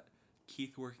 We've got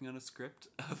Keith working on a script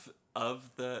of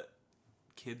the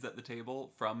kids at the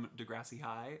table from Degrassi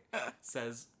High.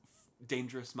 Says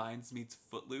Dangerous Minds meets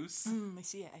Footloose. I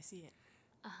see it.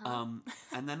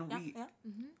 And then Yeah, we yeah.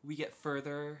 we get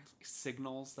further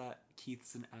signals that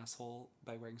Keith's an asshole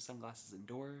by wearing sunglasses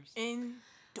indoors.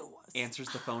 Indoors. Answers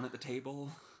the phone at the table.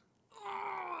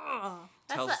 Ugh.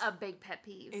 That's Tells- a big pet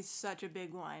peeve. It's such a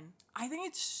big one. I think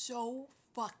it's so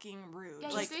fucking rude. Yeah,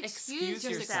 you like, have to excuse excuse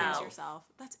just yourself. excuse yourself.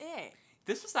 That's it.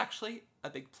 This was actually a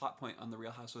big plot point on The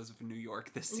Real Housewives of New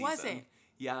York this season. Was it?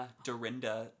 Yeah,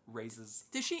 Dorinda raises...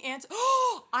 Did she answer?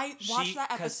 Oh, I watched that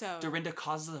 'cause episode. Dorinda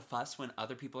causes a fuss when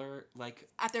other people are like...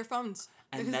 At their phones.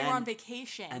 And because they were then- on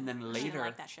vacation. And then She didn't later,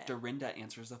 like that shit. Dorinda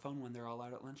answers the phone when they're all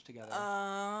out at lunch together.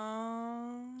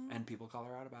 And people call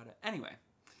her out about it. Anyway,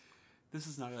 this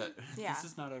is not a Yeah. this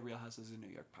is not a Real Houses of New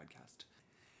York podcast.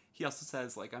 He also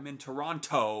says like I'm in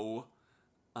Toronto,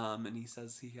 and he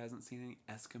says he hasn't seen any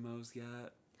Eskimos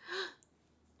yet.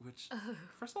 Which,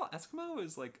 first of all, Eskimo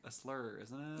is like a slur,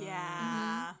 isn't it?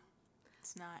 Yeah.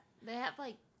 It's not. They have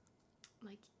like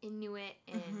Inuit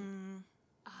and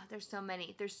there's so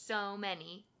many. There's so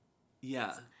many.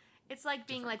 Yeah. It's like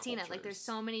being Different Latina. Like there's cultures.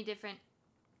 so many different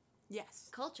Yes.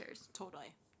 cultures.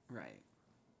 Totally. Right.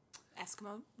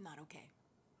 Eskimo, not okay.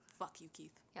 Fuck you,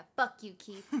 Keith. Yeah, fuck you,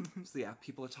 Keith. So yeah,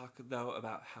 people talk though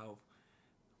about how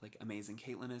like amazing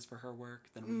Caitlyn is for her work.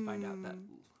 Then we find out that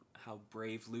how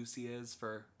brave Lucy is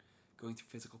for going through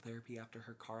physical therapy after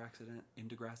her car accident in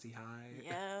Degrassi High.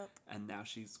 Yep. And now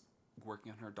she's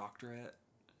working on her doctorate.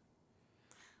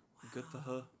 Good for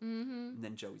her. And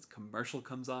then Joey's commercial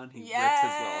comes on. He rips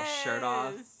his little shirt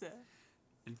off.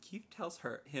 And Keith tells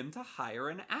him to hire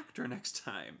an actor next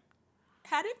time.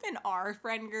 Had it been our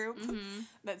friend group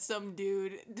that some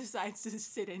dude decides to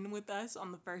sit in with us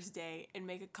on the first day and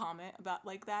make a comment about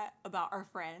like that about our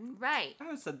friend, Right. I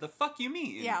would have said, the fuck you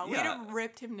mean? yeah, we'd have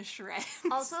ripped him to shreds.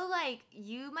 Also, like,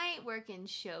 you might work in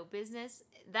show business.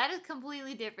 That is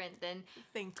completely different than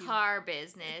Thank you. car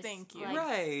business. Thank you. Like,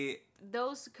 Right.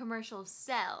 those commercials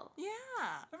sell. Yeah.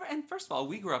 And first of all,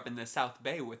 we grew up in the South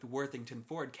Bay with Worthington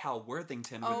Ford, Cal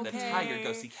Worthington with the Okay. tiger,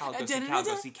 go see Cal, go see Cal,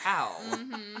 go see Cal.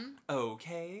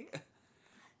 Okay.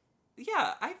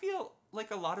 Yeah, I feel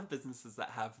like a lot of businesses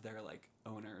that have their like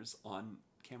owners on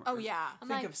camera. Oh, yeah. I'm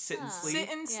Think like, of Sit and huh. Sleep. Sit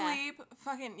and Yeah. sleep.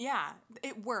 Fucking, yeah.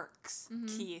 It works,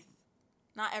 Keith.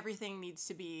 Not everything needs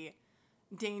to be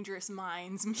Dangerous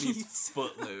Minds Meets meets.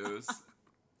 Footloose.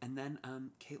 And then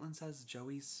Caitlyn says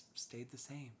Joey's stayed the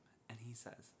same. And he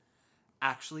says,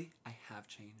 actually, I have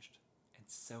changed. And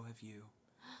so have you.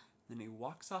 Then he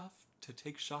walks off to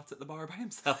take shots at the bar by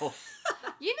himself.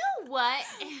 You know what?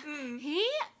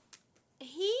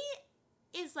 He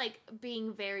is like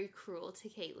being very cruel to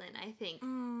Caitlyn, I think.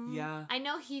 Yeah. I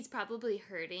know he's probably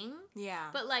hurting, Yeah.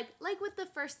 but like with the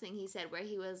first thing he said where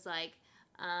he was like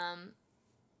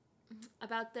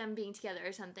about them being together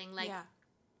or something, like yeah.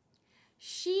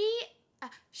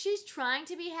 she's trying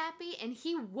to be happy and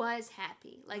he was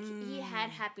happy. Like he had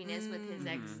happiness with his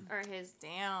ex or his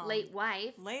Damn. late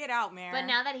wife. Lay it out, Mary. But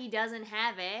now that he doesn't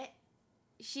have it,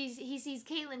 he sees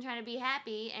Caitlyn trying to be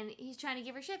happy and he's trying to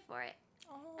give her shit for it.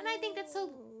 And I think that's so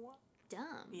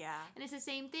dumb. Yeah. And it's the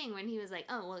same thing when he was like,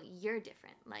 "Oh, well, you're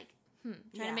different." Like, trying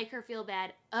Yeah. to make her feel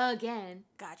bad again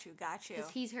Got you. because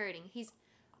he's hurting. He's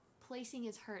placing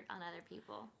his hurt on other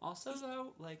people. Also,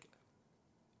 though, like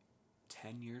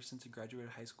 10 years since I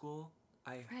graduated high school,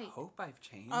 I Right. hope I've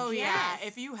changed. Oh yeah, Yes.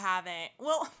 if you haven't,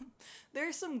 well,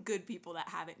 there's some good people that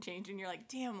haven't changed, and you're like,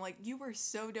 damn, like you were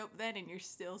so dope then, and you're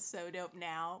still so dope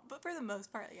now. But for the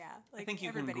most part, yeah, like I think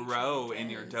you can everybody grow in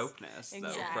your changes. dopeness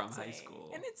though from high Exactly.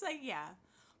 school. And it's like, yeah,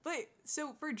 but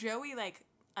so for Joey, like,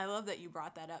 I love that you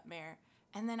brought that up, Mare.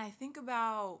 And then I think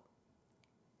about,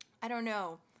 I don't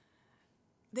know,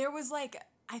 there was like,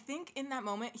 I think in that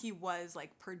moment he was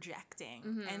like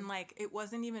projecting, and like it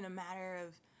wasn't even a matter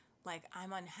of like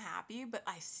I'm unhappy, but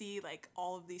I see like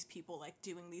all of these people like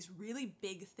doing these really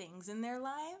big things in their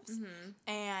lives,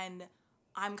 and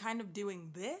I'm kind of doing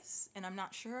this, and I'm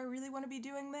not sure I really want to be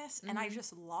doing this, and I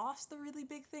just lost the really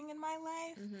big thing in my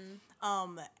life.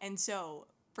 And so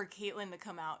for Caitlyn to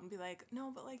come out and be like,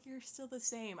 no, but like you're still the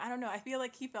same. I don't know. I feel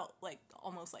like he felt like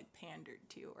almost like pandered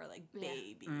to or like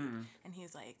baby, and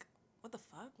he's like, what the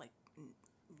fuck? Like,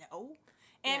 no.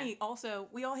 And Yeah. he also,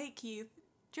 we all hate Keith.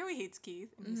 Joey hates Keith,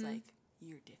 and he's like,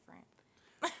 you're different.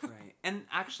 Right. And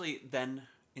actually then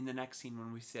in the next scene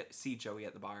when we see Joey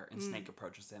at the bar and Snake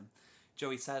approaches him,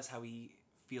 Joey says how he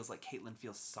feels like Caitlin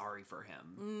feels sorry for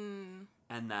him.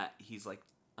 And that he's like,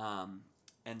 and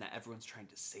that everyone's trying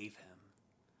to save him.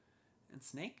 And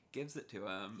Snake gives it to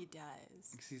him. He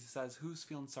does. He says, who's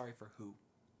feeling sorry for who?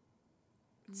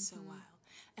 It's so wild.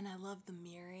 And I love the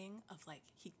mirroring of, like,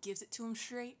 he gives it to him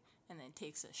straight and then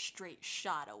takes a straight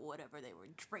shot of whatever they were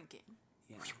drinking.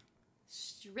 Yeah.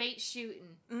 Straight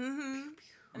shooting. Mm-hmm.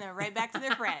 And then right back to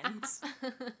their friends.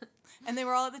 And they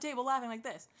were all at the table laughing like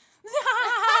this.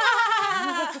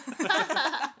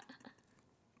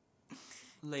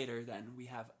 Later, then, we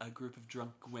have a group of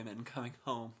drunk women coming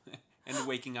home and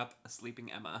waking up a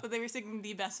sleeping Emma. But they were singing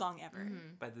the best song ever.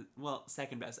 By the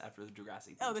second best after the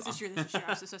Degrassi. Oh, this is true. This is true.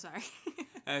 I'm so sorry.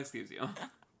 Excuse you.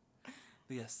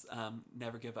 But yes,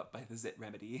 Never Give Up by the Zit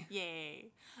Remedy.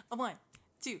 Yay. A 1,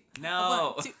 2.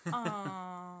 No. 1, 2. Aww.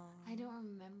 I don't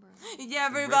remember.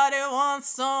 Everybody wants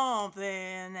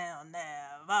something. They'll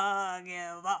never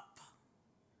give up.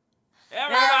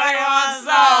 Everybody wants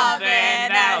something.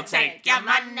 They'll take your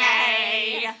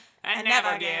money and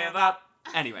never give up.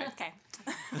 Anyway. Okay.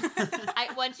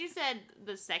 Once you said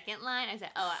the second line, I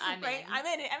said, "Oh, I'm Right? in. I'm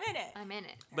in it. I'm in it. I'm in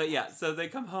it." But yeah, so they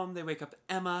come home, they wake up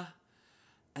Emma,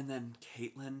 and then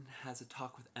Caitlin has a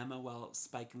talk with Emma while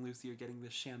Spike and Lucy are getting the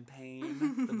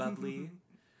champagne, the bubbly.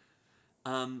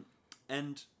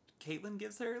 And Caitlin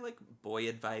gives her, like, boy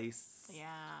advice.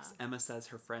 Yeah. Emma says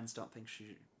her friends don't think she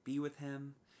should be with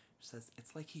him. She says,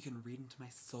 it's like he can read into my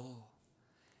soul.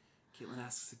 Caitlin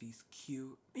asks if he's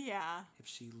cute, Yeah. if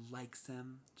she likes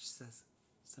him. She says,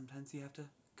 sometimes you have to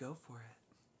go for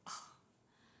it.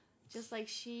 Just like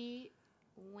she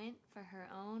went for her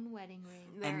own wedding ring.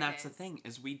 There And it that's the is. thing,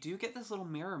 is we do get this little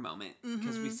mirror moment,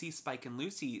 because we see Spike and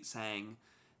Lucy saying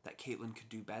that Caitlin could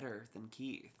do better than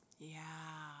Keith. Yeah.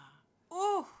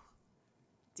 Ooh.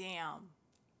 Damn.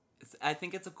 I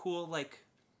think it's a cool, like,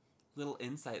 little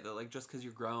insight that, like, just because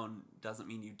you're grown doesn't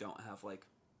mean you don't have, like,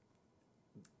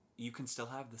 you can still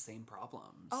have the same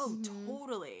problems. Oh,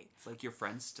 totally. It's like your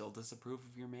friends still disapprove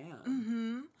of your man.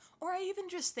 Mm-hmm. Or I even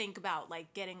just think about,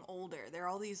 like, getting older. There are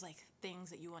all these, like,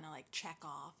 things that you want to, like, check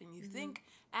off. And you think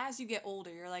as you get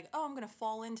older, you're like, oh, I'm going to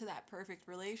fall into that perfect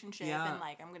relationship. Yeah. And,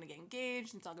 like, I'm going to get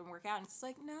engaged. And it's all going to work out. And it's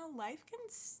like, no, life can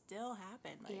still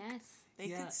happen. Like, Yes. they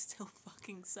Yeah. could still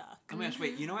fucking suck. Oh my gosh,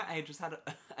 wait, you know what? I just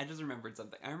remembered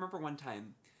something. I remember one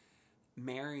time,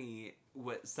 Mary,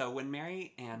 when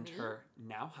Mary and her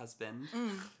now husband,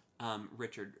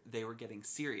 Richard, they were getting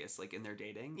serious, like, in their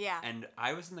dating. Yeah. And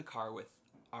I was in the car with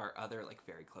our other, like,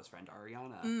 very close friend,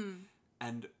 Ariana.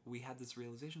 And we had this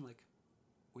realization, like,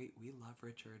 wait, we love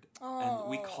Richard. And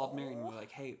we called Mary and we were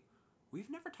like, hey, we've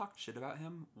never talked shit about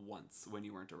him once when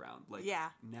you weren't around. Like, Yeah.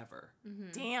 never.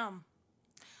 Damn.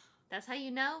 That's how you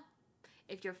know.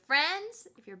 If your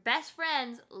best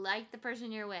friends like the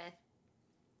person you're with,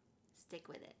 stick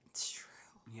with it. It's true.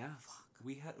 Yeah.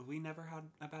 We never had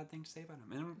a bad thing to say about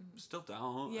him. And still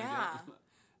don't. Yeah.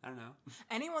 I don't know.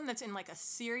 Anyone that's in, like, a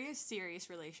serious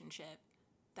relationship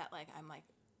that, like, I'm, like,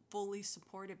 fully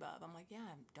supportive of, I'm like, yeah,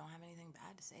 I don't have anything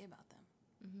bad to say about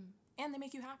them. And they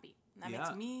make you happy. And that Yeah.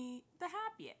 makes me the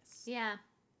happiest. Yeah.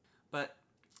 But,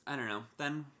 I don't know.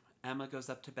 Then Emma goes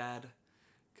up to bed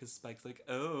because Spike's like,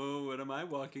 oh, what am I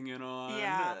walking in on?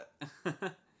 Yeah.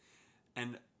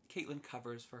 And Caitlin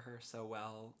covers for her so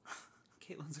well.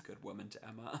 Caitlin's a good woman to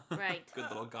Emma. Right. Good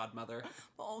little godmother.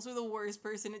 But also the worst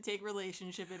person to take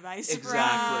relationship advice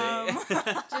Exactly.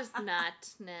 from. Just not.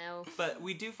 No. But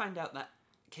we do find out that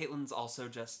Caitlin's also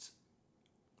just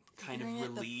kind of Figuring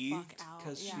it the relieved fuck out,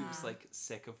 because she was, yeah. like,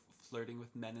 sick of flirting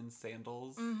with men in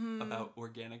sandals about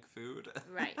organic food.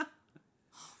 Right. Fuck,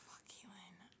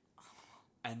 Keelan.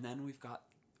 And then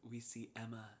we see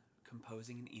Emma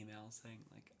composing an email saying,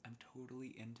 like, I'm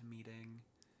totally into meeting.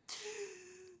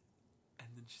 And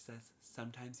then she says,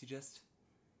 sometimes you just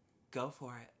go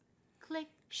for it. Click.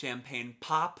 Champagne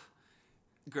pop.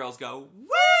 Girls go,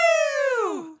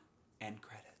 woo! End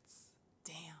credits.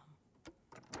 Damn.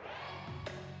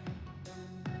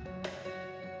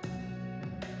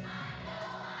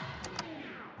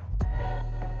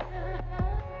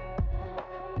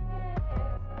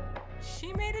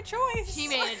 She made a choice. She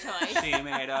made a choice. She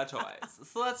made a choice.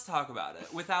 So let's talk about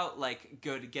it without, like,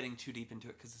 getting too deep into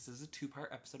it, because this is a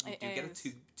 2-part episode. We It do get is.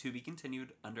 a to be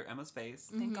continued under Emma's face.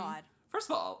 Thank God. First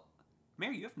of all,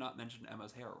 Mary, you have not mentioned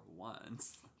Emma's hair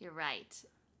once. You're right.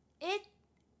 It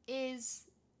is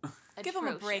Give them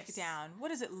a atrocious. breakdown. What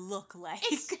does it look like?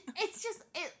 It's just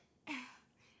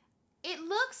it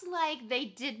looks like they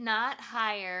did not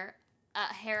hire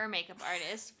a hair and makeup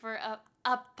artist for a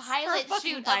pilot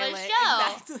fucking shoot pilot, of a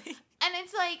show. Exactly. And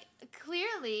it's like,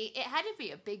 clearly, it had to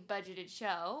be a big budgeted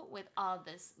show with all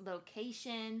this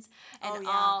locations and Oh, yeah.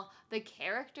 all the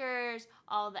characters,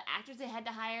 all the actors they had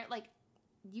to hire. Like,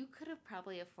 you could have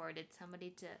probably afforded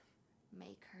somebody to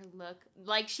make her look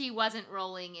like she wasn't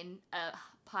rolling in a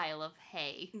pile of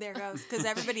hay. There goes. Because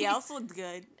everybody else looked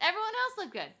good. Everyone else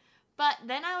looked good. But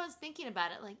then I was thinking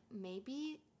about it, like,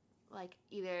 maybe, like,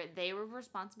 either they were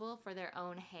responsible for their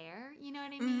own hair, you know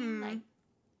what I mean? Mhm. Like,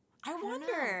 I don't know.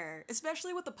 wonder.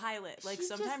 Especially with the pilot. Like, She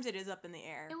sometimes it is up in the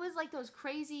air. it was like those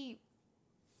crazy,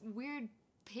 weird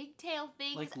pigtail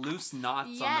things. Like loose knots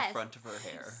on Yes. the front of her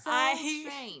hair. So I-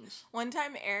 strange. One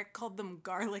time Eric called them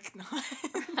garlic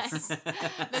knots.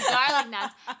 The garlic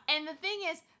knots. And the thing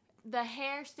is, the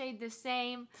hair stayed the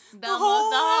same the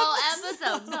whole whole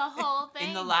episode. The whole thing.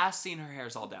 In the last scene, her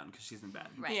hair's all down because she's in bed.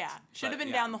 Right. Yeah. Should have But, been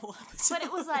yeah. down the whole episode. But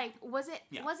it was like,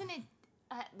 wasn't it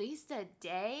at least a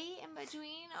day in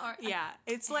between? Or Yeah,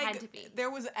 it's It had like to be. there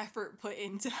was effort put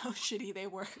into how shitty they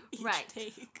were each Right.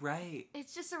 take. Right.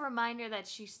 It's just a reminder that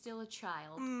she's still a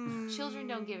child. Children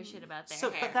don't give a shit about their So,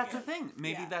 hair. but that's the thing.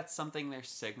 Maybe Yeah. that's something they're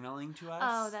signaling to us.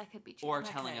 Oh, that could be true. Or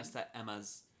That telling could. us that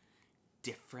Emma's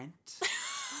different.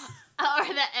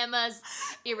 Or that Emma's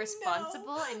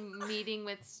irresponsible and meeting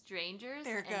with strangers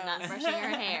There it and goes. not brushing her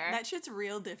hair. That shit's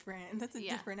real different. That's a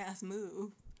Yeah. different ass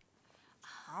move.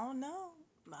 I don't know.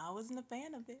 I wasn't a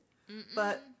fan of it.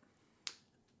 But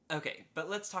okay, but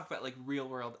let's talk about like real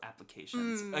world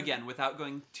applications Mm. again without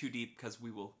going too deep because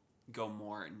we will go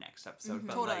more next episode.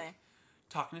 But Totally. like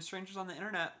talking to strangers on the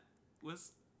internet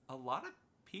was a lot of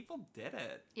people did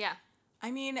it. Yeah.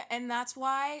 I mean, and that's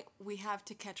why we have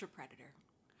To Catch a Predator.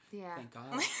 Yeah. Thank God.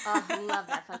 Oh, I love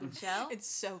that fucking show. It's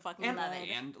so fucking and, good.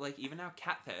 and like even now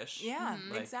Catfish. Yeah,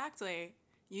 Like, exactly.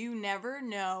 You never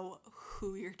know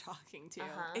who you're talking to.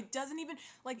 Uh-huh. It doesn't even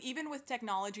like even with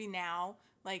technology now,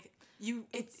 like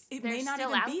it They're may not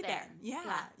still even out be there. there. Yeah.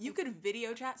 Yeah. You could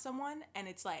video chat someone and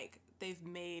it's like they've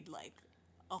made like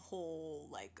a whole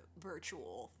like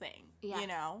virtual thing. Yeah. You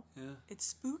know? Yeah. It's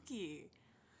spooky.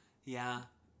 Yeah.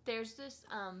 There's this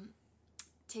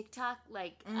TikTok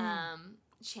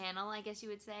channel, I guess you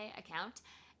would say, account,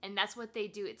 and that's what they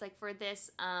do. It's like for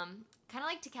this kind of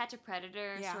like To Catch a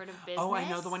Predator Yeah. sort of business. Oh, I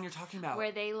know the one you're talking about.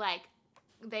 where they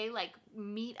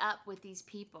meet up with these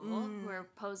people who are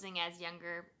posing as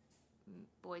younger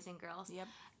boys and girls. Yep.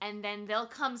 And then they'll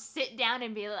come sit down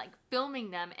and be like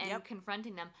filming them and Yep.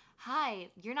 confronting them. Hi,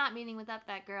 you're not meeting with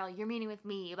that girl. You're meeting with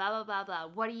me. Blah blah blah blah.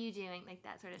 What are you doing? Like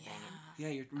that sort of thing. Yeah,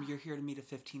 you're here to meet a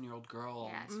 15-year-old girl.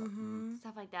 Yeah. and stuff. And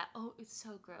stuff like that. Oh, it's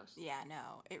so gross. Yeah,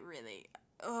 no. It really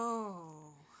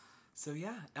oh. So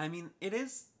yeah, I mean, it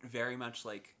is very much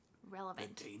like the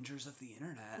Relevant. dangers of the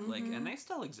internet, like, and they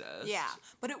still exist. Yeah,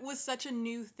 but it was such a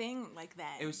new thing like then.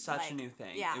 It was such a Like, new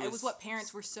thing. Yeah, It it was was- what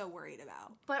parents were so worried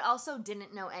about. But also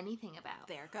didn't know anything about.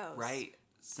 There it goes. Right.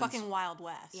 Since Fucking Wild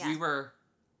West. Yeah. we were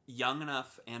young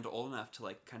enough and old enough to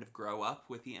like kind of grow up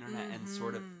with the internet and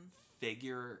sort of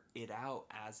figure it out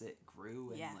as it grew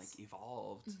and Yes. like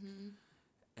evolved.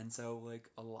 And so like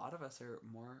a lot of us are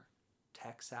more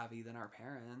tech savvy than our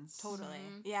parents. Totally.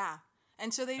 Yeah.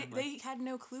 And so they And, like- they had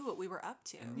no clue what we were up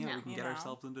to. And yeah, No. we can you get know?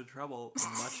 ourselves into trouble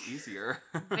much easier.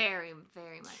 Very,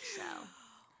 very much so.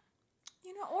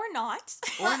 You know, or not.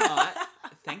 Or not.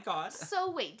 Thank God.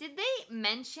 So wait, did they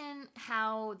mention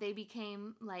how they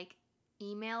became like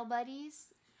email buddies?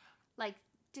 Like,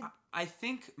 did I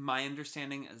think my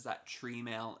understanding is that Tree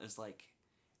Mail is like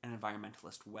an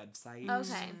environmentalist website.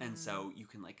 Okay. And so you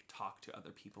can like talk to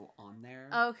other people on there.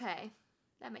 okay,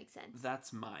 that makes sense.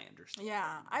 That's my understanding.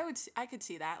 Yeah, I could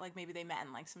see that. Like maybe they met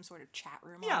in like some sort of chat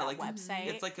room Yeah, on like that website.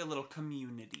 it's like a little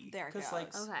community. There it Because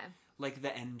like goes. Okay. like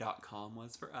the n.com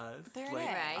was for us. There it like,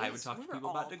 is. I would talk We to were people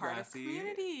all about part of Degrassi.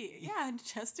 community. Yeah,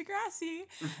 just Degrassi.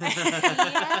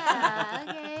 Yeah.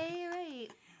 Okay. Right.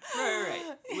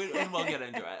 Right. And we'll get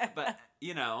into it. But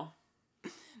you know,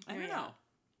 I don't Yeah. know.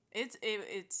 It's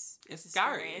It's a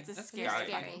scary. It's a It's scary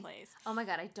scary. fucking place. Oh my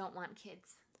god, I don't want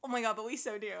kids. Oh my god, but we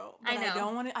so do. I But know. I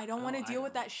don't want to I deal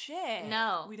with know. that shit.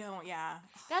 No. we don't. Yeah.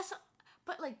 That's.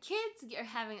 But like kids are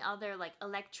having all their like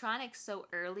electronics so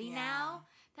early Yeah. now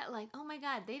that like oh my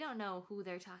god they don't know who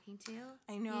they're talking to.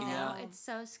 I know. You know Yeah. it's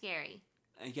so scary.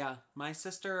 Yeah, my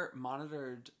sister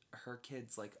monitored her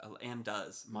kids like and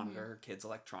does monitor her kids'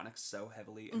 electronics so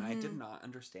heavily, and I did not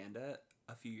understand it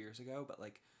a few years ago. But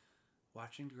like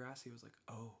watching Degrassi was like,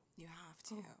 oh, You have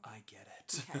to. I get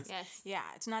it. Because- Yes. Yeah,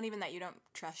 it's not even that you don't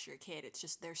trust your kid. It's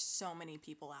just there's so many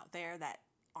people out there that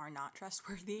are not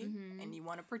trustworthy, Mm-hmm. and you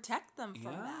want to protect them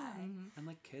from Yeah. that. And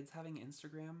like kids having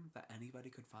Instagram that anybody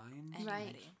could find. Anybody.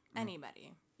 Right.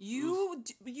 Anybody.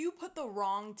 You put the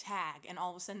wrong tag, and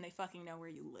all of a sudden they fucking know where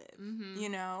you live. Mm-hmm. You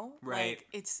know? Right. Like,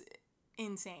 it's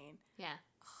insane. Yeah.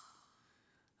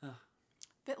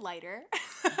 Bit lighter.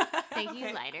 Thank you,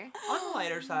 Okay. lighter. On the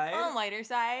lighter side. On the lighter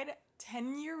side,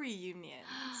 10-year reunions.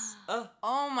 Oh,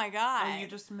 Oh my god. you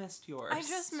just missed yours. I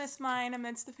just missed mine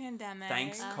amidst the pandemic.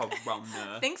 Thanks,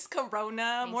 Corona. Thanks,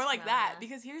 Corona. Thanks, More like that. Corona.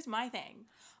 Because here's my thing.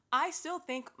 I still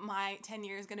think my 10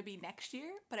 year is going to be next year,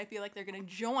 but I feel like they're going to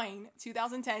join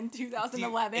 2010,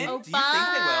 2011. Do you think they will?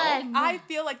 fun. I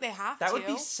feel like they have That to. would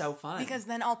be so fun. Because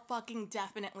then I'll fucking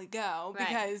definitely go. Right.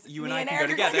 Because you me and I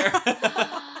can go Eric are together.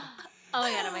 Oh my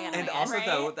god, oh my god, oh my And god. also, Right?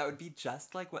 though, that would be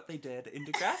just like what they did in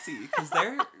Degrassi, because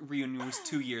their reunion was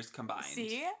 2 years combined.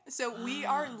 See? So we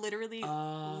are literally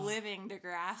Oh. living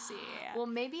Degrassi. Well,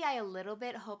 maybe I a little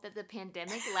bit hope that the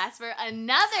pandemic lasts for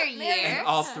another year. And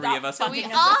all three of us So will we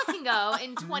be- all can go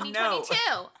in 2022.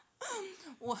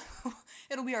 Well,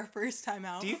 it'll be our first time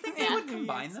out. Do you think they Yeah. would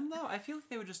combine them, though? I feel like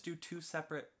they would just do 2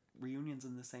 separate reunions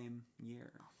in the same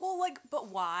year. Well, like, but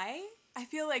why? I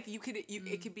feel like it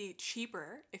could be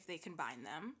cheaper if they combine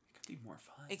them. It could be more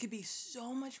fun. It could be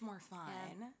so much more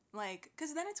fun. Like,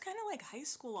 because then it's kind of like high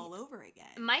school all over again.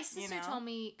 My sister know? told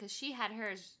me, because she had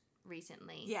hers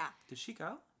recently. Yeah. Did she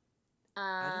go?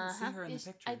 I didn't see her in the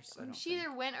pictures, I don't she think.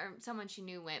 either went or someone she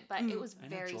knew went, but it was I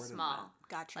know very Jordan small. went.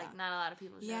 Gotcha. Like, not a lot of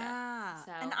people showed Yeah. up.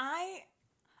 So. And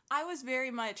I was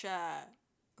very much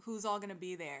who's all gonna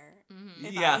be there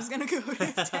if Yeah. I was gonna go to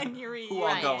a 10-year reunion. Who all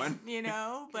Right. going? You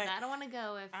know? 'Cause But I don't want to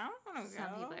go if I don't want to go.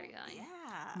 some people are going.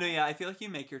 Yeah. No, yeah, I feel like you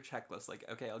make your checklist. Like,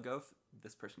 okay, I'll go if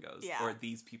this person goes, Yeah. or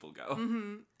these people go.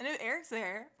 Mm-hmm. And if Eric's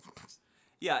there,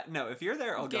 Yeah, no, if you're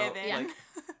there, I'll go. Give it. Like,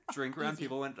 drink around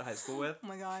people I went to high school with. oh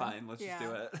my god. Fine, let's just do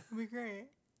Yeah. it. It'd be great.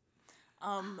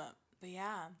 But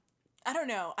yeah. I don't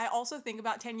know. I also think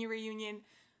about 10-year reunion.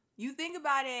 You think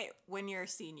about it when you're a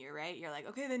senior, right? You're like,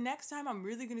 okay, the next time I'm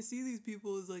really going to see these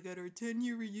people is like at our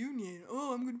 10-year reunion.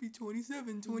 Oh, I'm going to be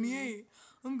 27, 28.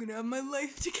 I'm going to have my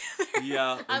life together.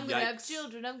 Yeah. I'm going to have yikes.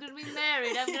 children. I'm going to be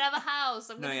married. I'm going to have a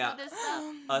house. I'm No, going to yeah. do this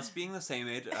stuff. Us being the same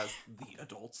age as the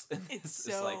adults in It's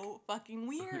this so is like fucking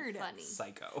weird. Funny.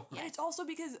 psycho. And it's also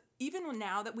because even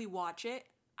now that we watch it,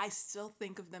 I still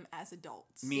think of them as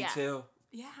adults. Me Yeah. too.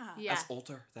 Yeah. Yeah. As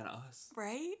older than us.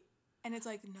 Right? And it's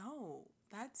like, no,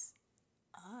 that's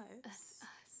us. That's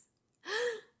us.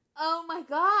 Oh my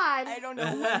god. I don't know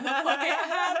when the fuck it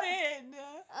happened.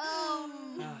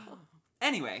 Oh.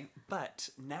 Anyway, but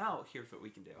now here's what we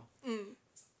can do. Mm.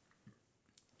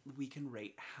 We can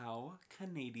rate how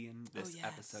Canadian this yes.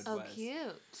 episode Oh, was.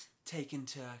 cute. Take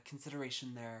into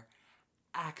consideration their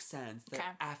accents, their Okay.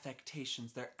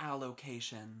 affectations, their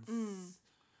allocations,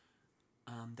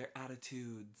 their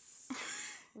attitudes.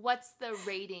 What's the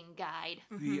rating guide?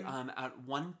 We at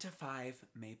 1 to 5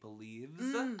 maple leaves.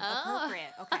 Oh.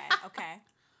 Appropriate. Okay. Okay.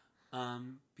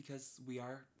 Because we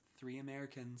are 3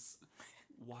 Americans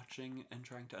watching and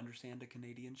trying to understand a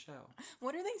Canadian show.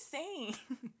 What are they saying?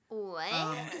 What?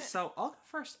 So I'll go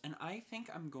first, and I think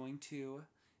I'm going to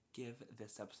give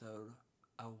this episode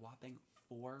a whopping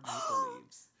 4 maple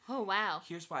leaves. Oh, wow.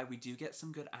 Here's why: we do get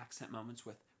some good accent moments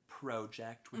with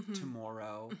Project, with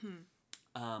Tomorrow.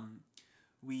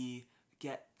 We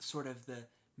get sort of the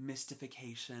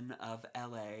mystification of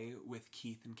LA with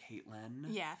Keith and Caitlin.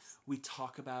 Yes. We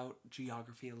talk about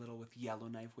geography a little with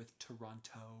Yellowknife, with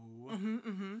Toronto.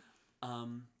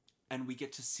 And we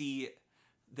get to see,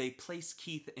 they place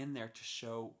Keith in there to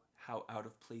show how out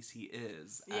of place he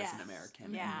is as Yes. an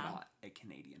American Yeah. and not a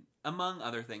Canadian. Among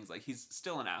other things, like he's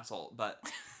still an asshole, but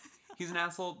he's an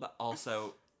asshole, but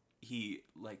also he,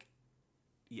 like,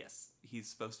 yes, he's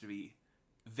supposed to be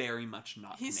very much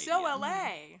not He's Canadian. so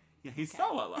LA. Yeah, he's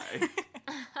so LA.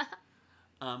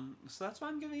 So that's why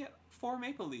I'm giving it 4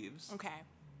 maple leaves. Okay.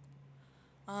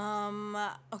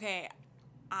 Okay.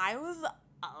 I was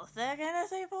also gonna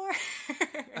say 4.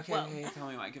 Okay, okay, tell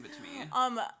me why. Give it to me.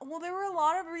 Well, there were a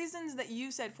lot of reasons that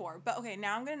you said 4, but okay,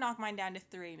 now I'm gonna knock mine down to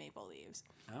 3 maple leaves.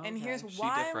 And Okay, here's she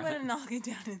why I'm different. gonna knock it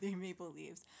down to 3 maple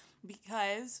leaves.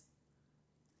 Because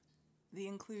the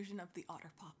inclusion of the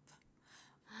Otter Pop.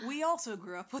 We also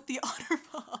grew up with the Otter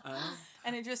Pop. Oh.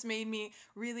 And it just made me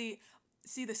really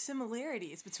see the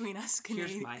similarities between us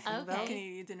Here's my thing, Okay. though.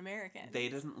 Canadians and Americans. They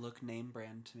didn't look name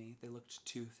brand to me. They looked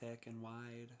too thick and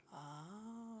wide. Oh.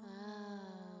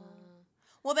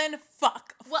 Well, then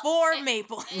fuck Well, for it-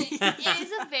 Maple Leaf. It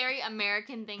is a very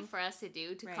American thing for us to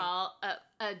do, to Right. call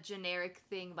a generic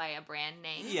thing by a brand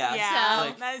name. Yeah. Yeah, So-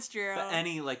 like, that's true. but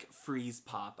any like freeze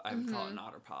pop, I would call it an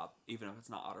Otter Pop, even if it's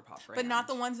not Otter Pop brand. But not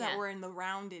the ones that Yeah. were in the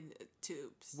rounded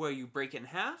tubes. where you break it in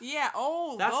half. Yeah.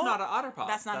 Oh, That's those- not an Otter Pop.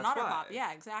 That's not an Otter why. Pop.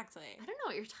 Yeah, exactly. I don't know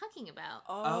what you're talking about.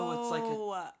 Oh, it's like a-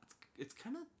 Oh. It's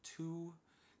kind of too.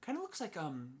 Kind of looks like I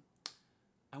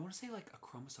want to say like a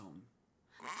chromosome.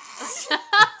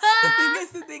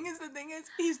 the thing is,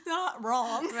 he's not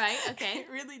wrong. Right, okay. It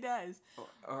really does.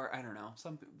 Or I don't know.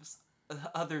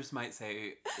 Others might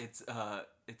say it's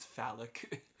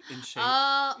phallic in shape.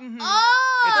 Mhm.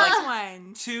 Oh! It's This like-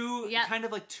 one. Two Yep. kind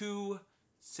of like two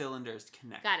cylinders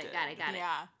connected. Got it.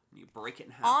 Yeah. You break it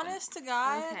in half. Honest to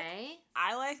God, Okay.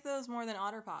 I like those more than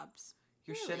Otter Pops.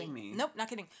 You're Really? shitting me. Nope, not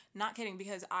kidding. Not kidding,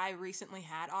 because I recently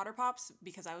had Otter Pops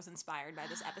because I was inspired by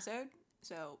this episode.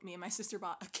 So me and my sister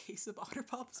bought a case of Otter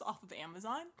Pops off of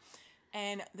Amazon,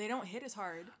 and they don't hit as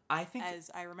hard I think. as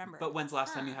I remember. But when's the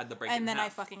last time you had the break it and in then half? I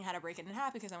fucking had to break it in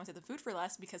half because I went to the Food for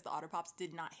Less because the Otter Pops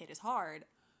did not hit as hard.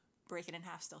 Break it in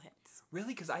half still hits.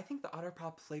 Really? Because I think the Otter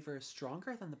Pop flavor is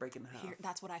stronger than the break it in half. Here,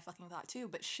 that's what I fucking thought too.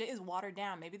 But shit is watered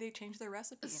down. Maybe they changed their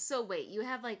recipe. So wait, you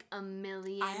have like a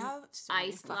million I have so many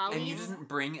ice fucking- lollies. And you didn't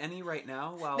bring any right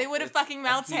now? While They would have it's fucking a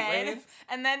melted, heat wave?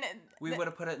 and then We would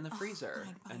have put it in the freezer,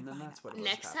 fine, and then fine. that's what it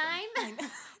Next happened. time?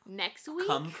 Next week?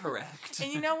 Come correct.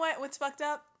 And you know what? What's fucked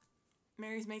up?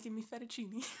 Mary's making me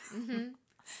fettuccine, Mm-hmm.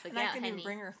 and I couldn't even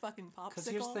bring her a fucking popsicle. Because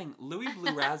here's the thing, Louis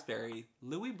Blue Raspberry,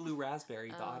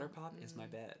 the Otter Pop is my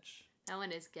bitch. That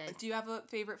one is good. Do you have a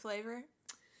favorite flavor?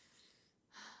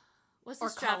 What's the or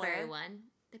strawberry color? one?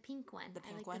 The pink one. The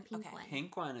I pink like one? the pink Okay. one.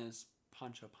 Pink one is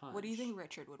Pancho Punch. What do you think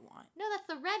Richard would want? No, that's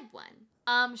the red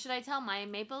one. Should I tell my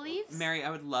maple leaves? Mary, I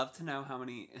would love to know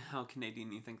how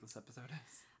Canadian you think this episode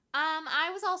is. I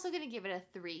was also gonna give it a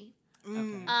 3.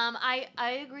 Okay.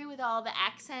 I agree with all the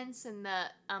accents and the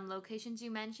locations you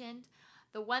mentioned.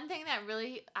 The one thing that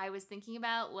really I was thinking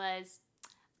about was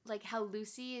like how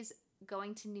Lucy is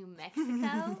going to New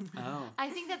Mexico. Oh. I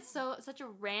think that's such a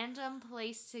random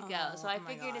place to go. So I Oh my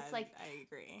figured it's God, like I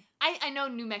agree. I know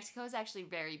New Mexico is actually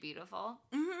very beautiful,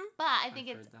 Mm-hmm. but I think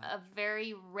I've it's heard that. a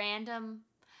very random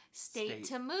state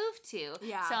State. to move to.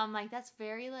 Yeah. So I'm like, that's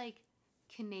very like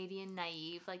Canadian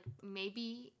naive. Like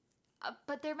maybe,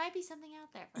 but there might be something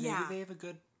out there. For Maybe Yeah. they have a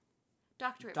good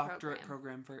doctorate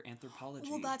program for anthropology.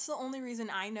 Well, that's the only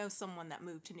reason I know someone that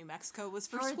moved to New Mexico was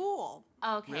for For- school. Okay,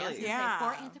 I was Really? gonna Yeah. say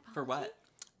for anthropology. For what?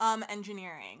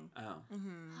 Engineering. Oh.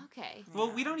 Mm-hmm. Okay.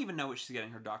 Well, we don't even know what she's getting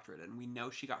her doctorate in. We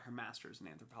know she got her master's in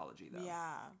anthropology, though.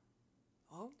 Yeah.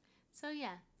 Oh, So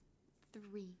yeah,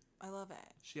 3. I love it.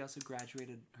 She also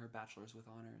graduated her bachelor's with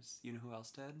honors. You know who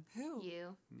else did? Who?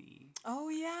 You. Me. Oh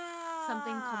yeah.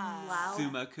 Something cum laude.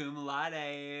 Summa cum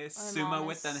laude. Summa mom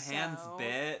with is them hands, so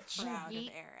bitch. Proud of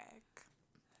Yeet. Eric.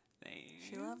 Thanks.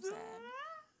 She loves it.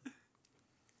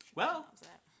 Well, Loves it.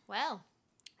 Well,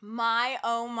 My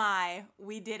oh my,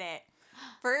 we did it.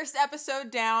 First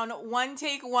episode down, one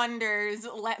take wonders,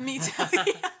 let me tell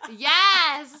you.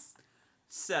 yes.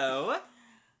 so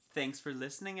thanks for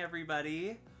listening,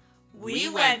 everybody. We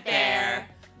went there.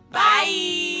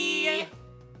 Bye.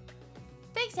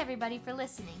 Thanks everybody for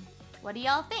listening. What do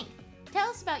y'all think? Tell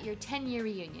us about your 10-year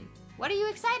reunion. What are you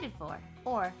excited for?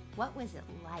 Or what was it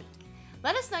like?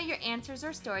 Let us know your answers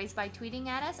or stories by tweeting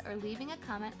at us or leaving a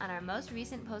comment on our most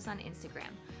recent post on Instagram.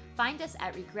 Find us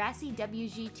at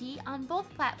RegrassiWGT on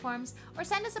both platforms or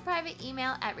send us a private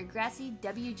email at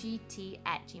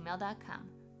regrassiwgt@gmail.com.